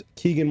cause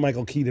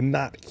Keegan-Michael Key to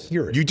not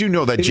hear it. You do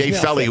know that Jay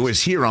Felly, who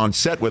was here on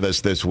set with us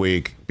this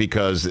week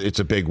because it's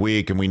a big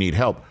week and we need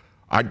help,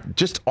 I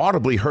just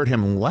audibly heard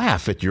him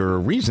laugh at your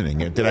reasoning.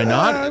 Did I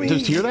not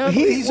just hear that?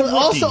 He doesn't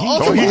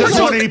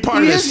want any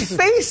part of this. His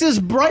face is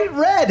bright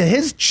red.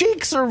 His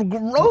cheeks are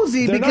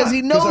rosy because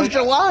he knows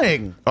you're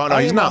lying. Oh, no,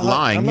 he's not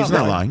lying. He's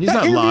not lying. He's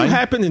not lying. That interview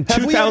happened in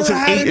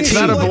 2008. It's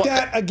not like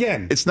that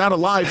again. It's not a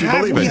lie if you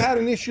believe it. Have we had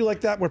an issue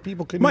like that where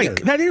people couldn't hear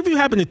Mike, it? that interview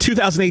happened in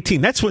 2018.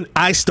 That's when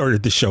I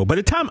started the show. By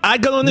the time I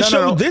got on the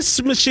show,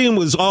 this machine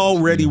was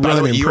already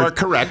running. You are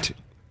correct.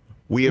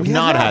 We have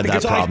not had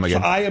that problem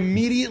again. I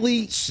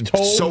immediately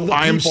told the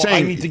I am people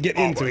saying, I need to get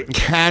into it.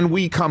 Can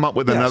we come up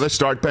with another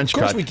start bench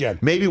cut? Of course we can.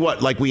 Maybe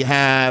we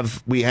have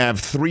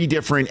 3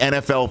 different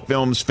NFL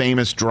Films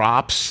famous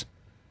drops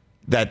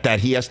that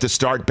he has to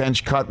start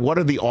bench cut. What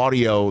are the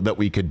audio that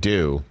we could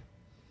do?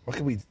 What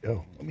can we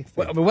do? Let me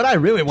think. What I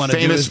really want to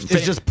do is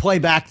just play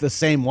back the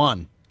same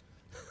one.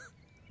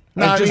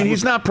 No, I mean,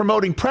 he's not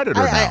promoting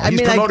Predator now.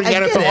 He's promoting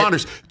NFL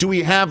Honors. Do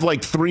we have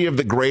 3 of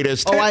the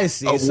greatest I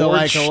see. awards? So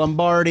like a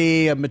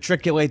Lombardi, a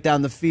Matriculate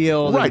down the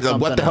field. Right.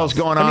 What the hell's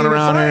going on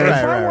around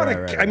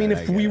here?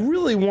 If we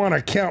really want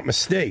to count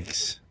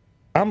mistakes,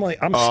 I'm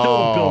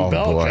still Bill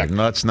Belichick. Boy,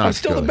 let's not I'm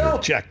still the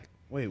Belichick.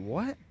 Wait,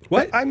 what?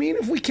 What? I mean,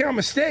 if we count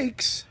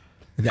mistakes.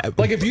 If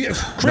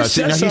Chris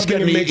says something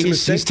and makes a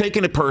mistake, he's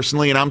taking it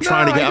personally, and I'm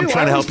trying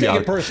to help you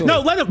out. No,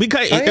 let him.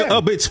 Because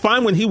it's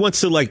fine when he wants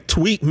to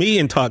tweet me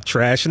and talk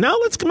trash. Now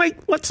let's make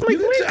me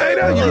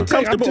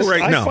comfortable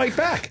right now. I fight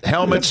back.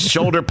 Helmets,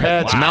 shoulder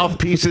pads,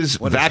 mouthpieces,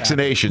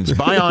 vaccinations.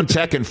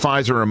 BioNTech and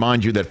Pfizer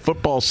remind you that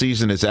football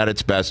season is at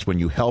its best when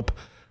you help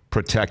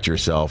protect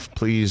yourself.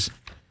 Please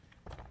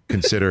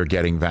consider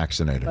getting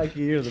vaccinated. Like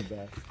you're the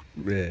best.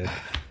 Yeah.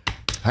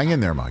 Hang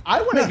in there, Mike.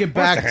 I want to get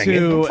back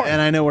to,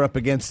 and I know we're up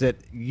against it,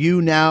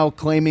 you now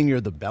claiming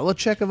you're the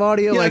Belichick of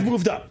audio? Yeah, I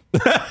moved up.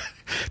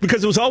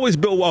 Because it was always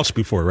Bill Walsh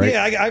before, right?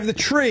 Yeah, I have the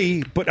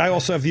tree, but I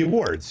also have the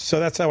awards. So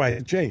that's how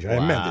I changed. I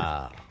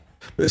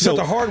amended. So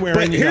the hardware.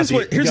 But here's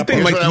the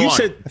thing, Mike. You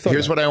said.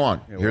 Here's what I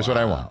want. Here's what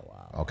I want.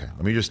 Okay,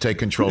 let me just take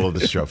control of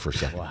this show for a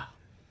second. Wow.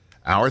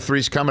 Hour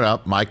 3's coming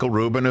up. Michael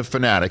Rubin of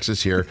Fanatics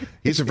is here.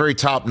 He's a very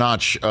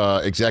top-notch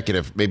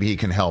executive. Maybe he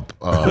can help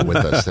with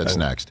us. That's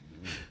next.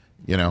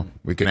 You know,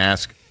 we can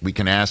ask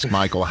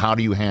Michael, how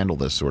do you handle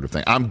this sort of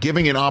thing? I'm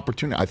giving an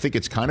opportunity. I think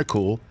it's kind of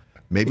cool.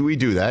 Maybe we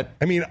do that.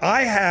 I mean,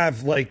 I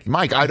have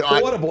Mike.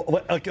 audible.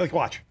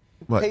 Watch.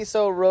 What?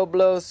 Queso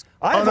Robles.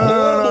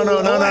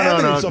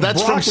 No.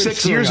 That's from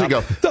 6 years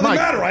ago. Doesn't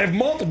matter. I have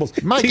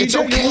multiples. Mike, TJ, it's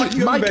okay.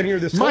 you haven't been here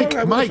this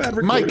long.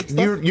 Mike,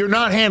 you're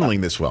not handling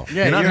this well.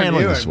 Yeah, you're not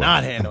handling this well.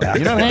 Not handling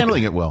You're not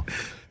handling it well.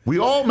 We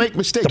all make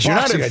mistakes. You're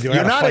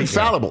not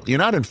infallible. You're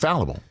not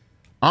infallible.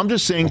 I'm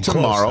just saying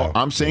tomorrow.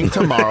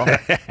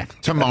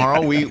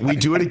 Tomorrow we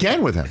do it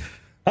again with him.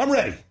 I'm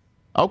ready.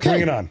 Okay,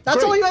 bring it on.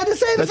 That's all you had to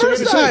say the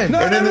first time. No,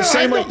 I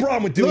have no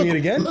problem with doing it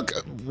again. Look,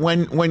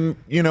 when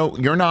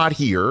you're not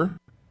here,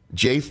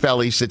 Jay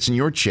Felly sits in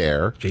your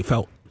chair. Jay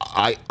Felt.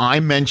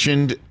 I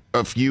mentioned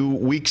a few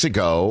weeks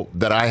ago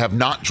that I have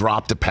not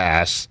dropped a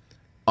pass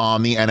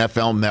on the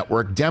NFL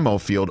Network demo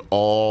field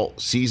all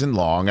season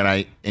long, and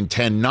I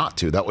intend not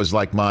to. That was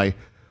like my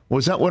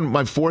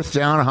fourth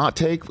down hot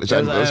take? Was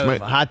that my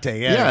hot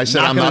take? Yeah, I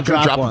said I'm not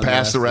going to drop a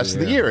pass the rest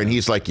of the year, and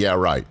he's like, "Yeah,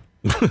 right."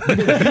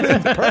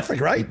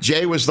 Perfect, right?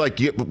 Jay was like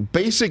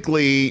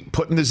basically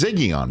putting the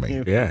ziggy on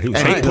me. Yeah, he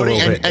was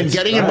and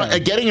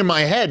getting in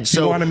my head.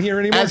 So you want him here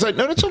anymore?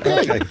 No, it's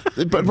okay.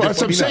 But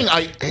what I'm saying,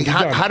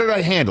 how did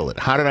I handle it?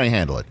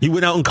 You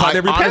went out and caught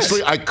every pass.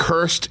 Honestly, I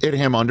cursed at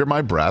him under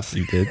my breath.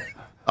 You did.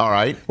 All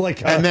right,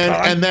 and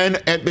then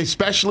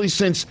especially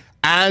since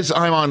as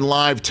I'm on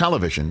live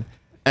television.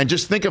 And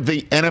just think of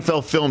the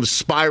NFL Films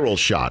spiral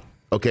shot.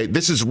 Okay,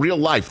 this is real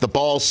life. The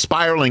ball's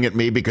spiraling at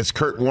me because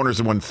Kurt Warner's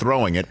the one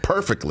throwing it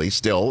perfectly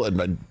still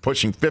and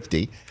pushing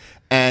 50.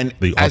 And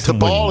as the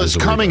ball is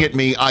coming at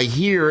me, I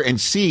hear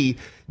and see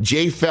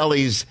Jay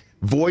Felly's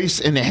voice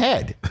in the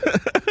head.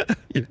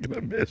 You're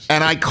gonna miss.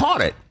 And I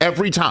caught it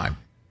every time.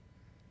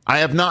 I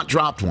have not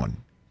dropped one.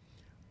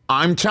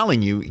 I'm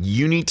telling you,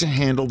 you need to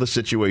handle the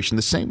situation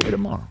the same way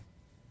tomorrow.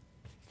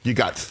 You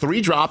got 3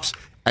 drops,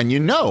 and you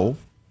know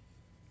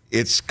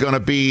it's going to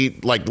be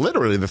like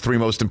literally the 3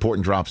 most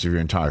important drops of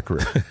your entire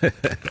career.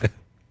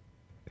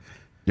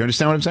 You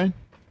understand what I'm saying?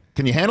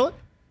 Can you handle it?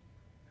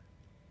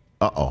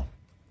 Uh-oh.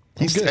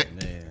 He's good.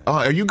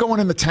 Are you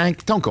going in the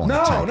tank? Don't go in the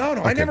tank. No.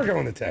 Okay. I never go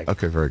in the tank.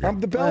 Okay, very good. I'm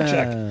the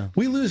Belichick.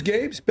 We lose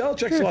games.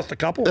 Belichick's lost a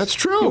couple. That's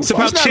true. It's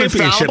about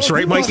championships,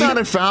 right, Mike? He's not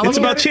infallible. It's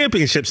about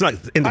championships, not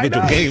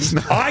individual games.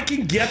 I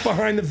can get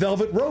behind the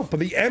velvet rope of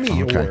the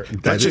Emmy Award.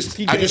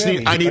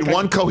 I need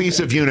one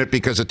cohesive unit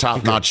because a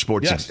top-notch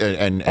sports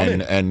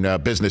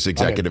and business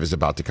executive is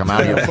about to come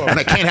out here. And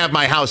I can't have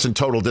my house in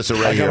total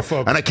disarray here.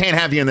 And I can't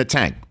have you in the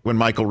tank when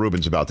Michael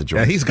Rubin's about to join.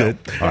 Yeah, he's good.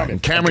 All right.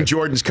 And Cameron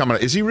Jordan's coming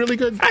up. Is he really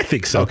good? I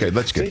think so. Okay,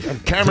 let's go.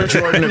 Cameron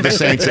Jordan of the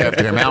Saints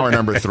after him. Hour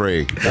number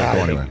 3. Go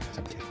anyway.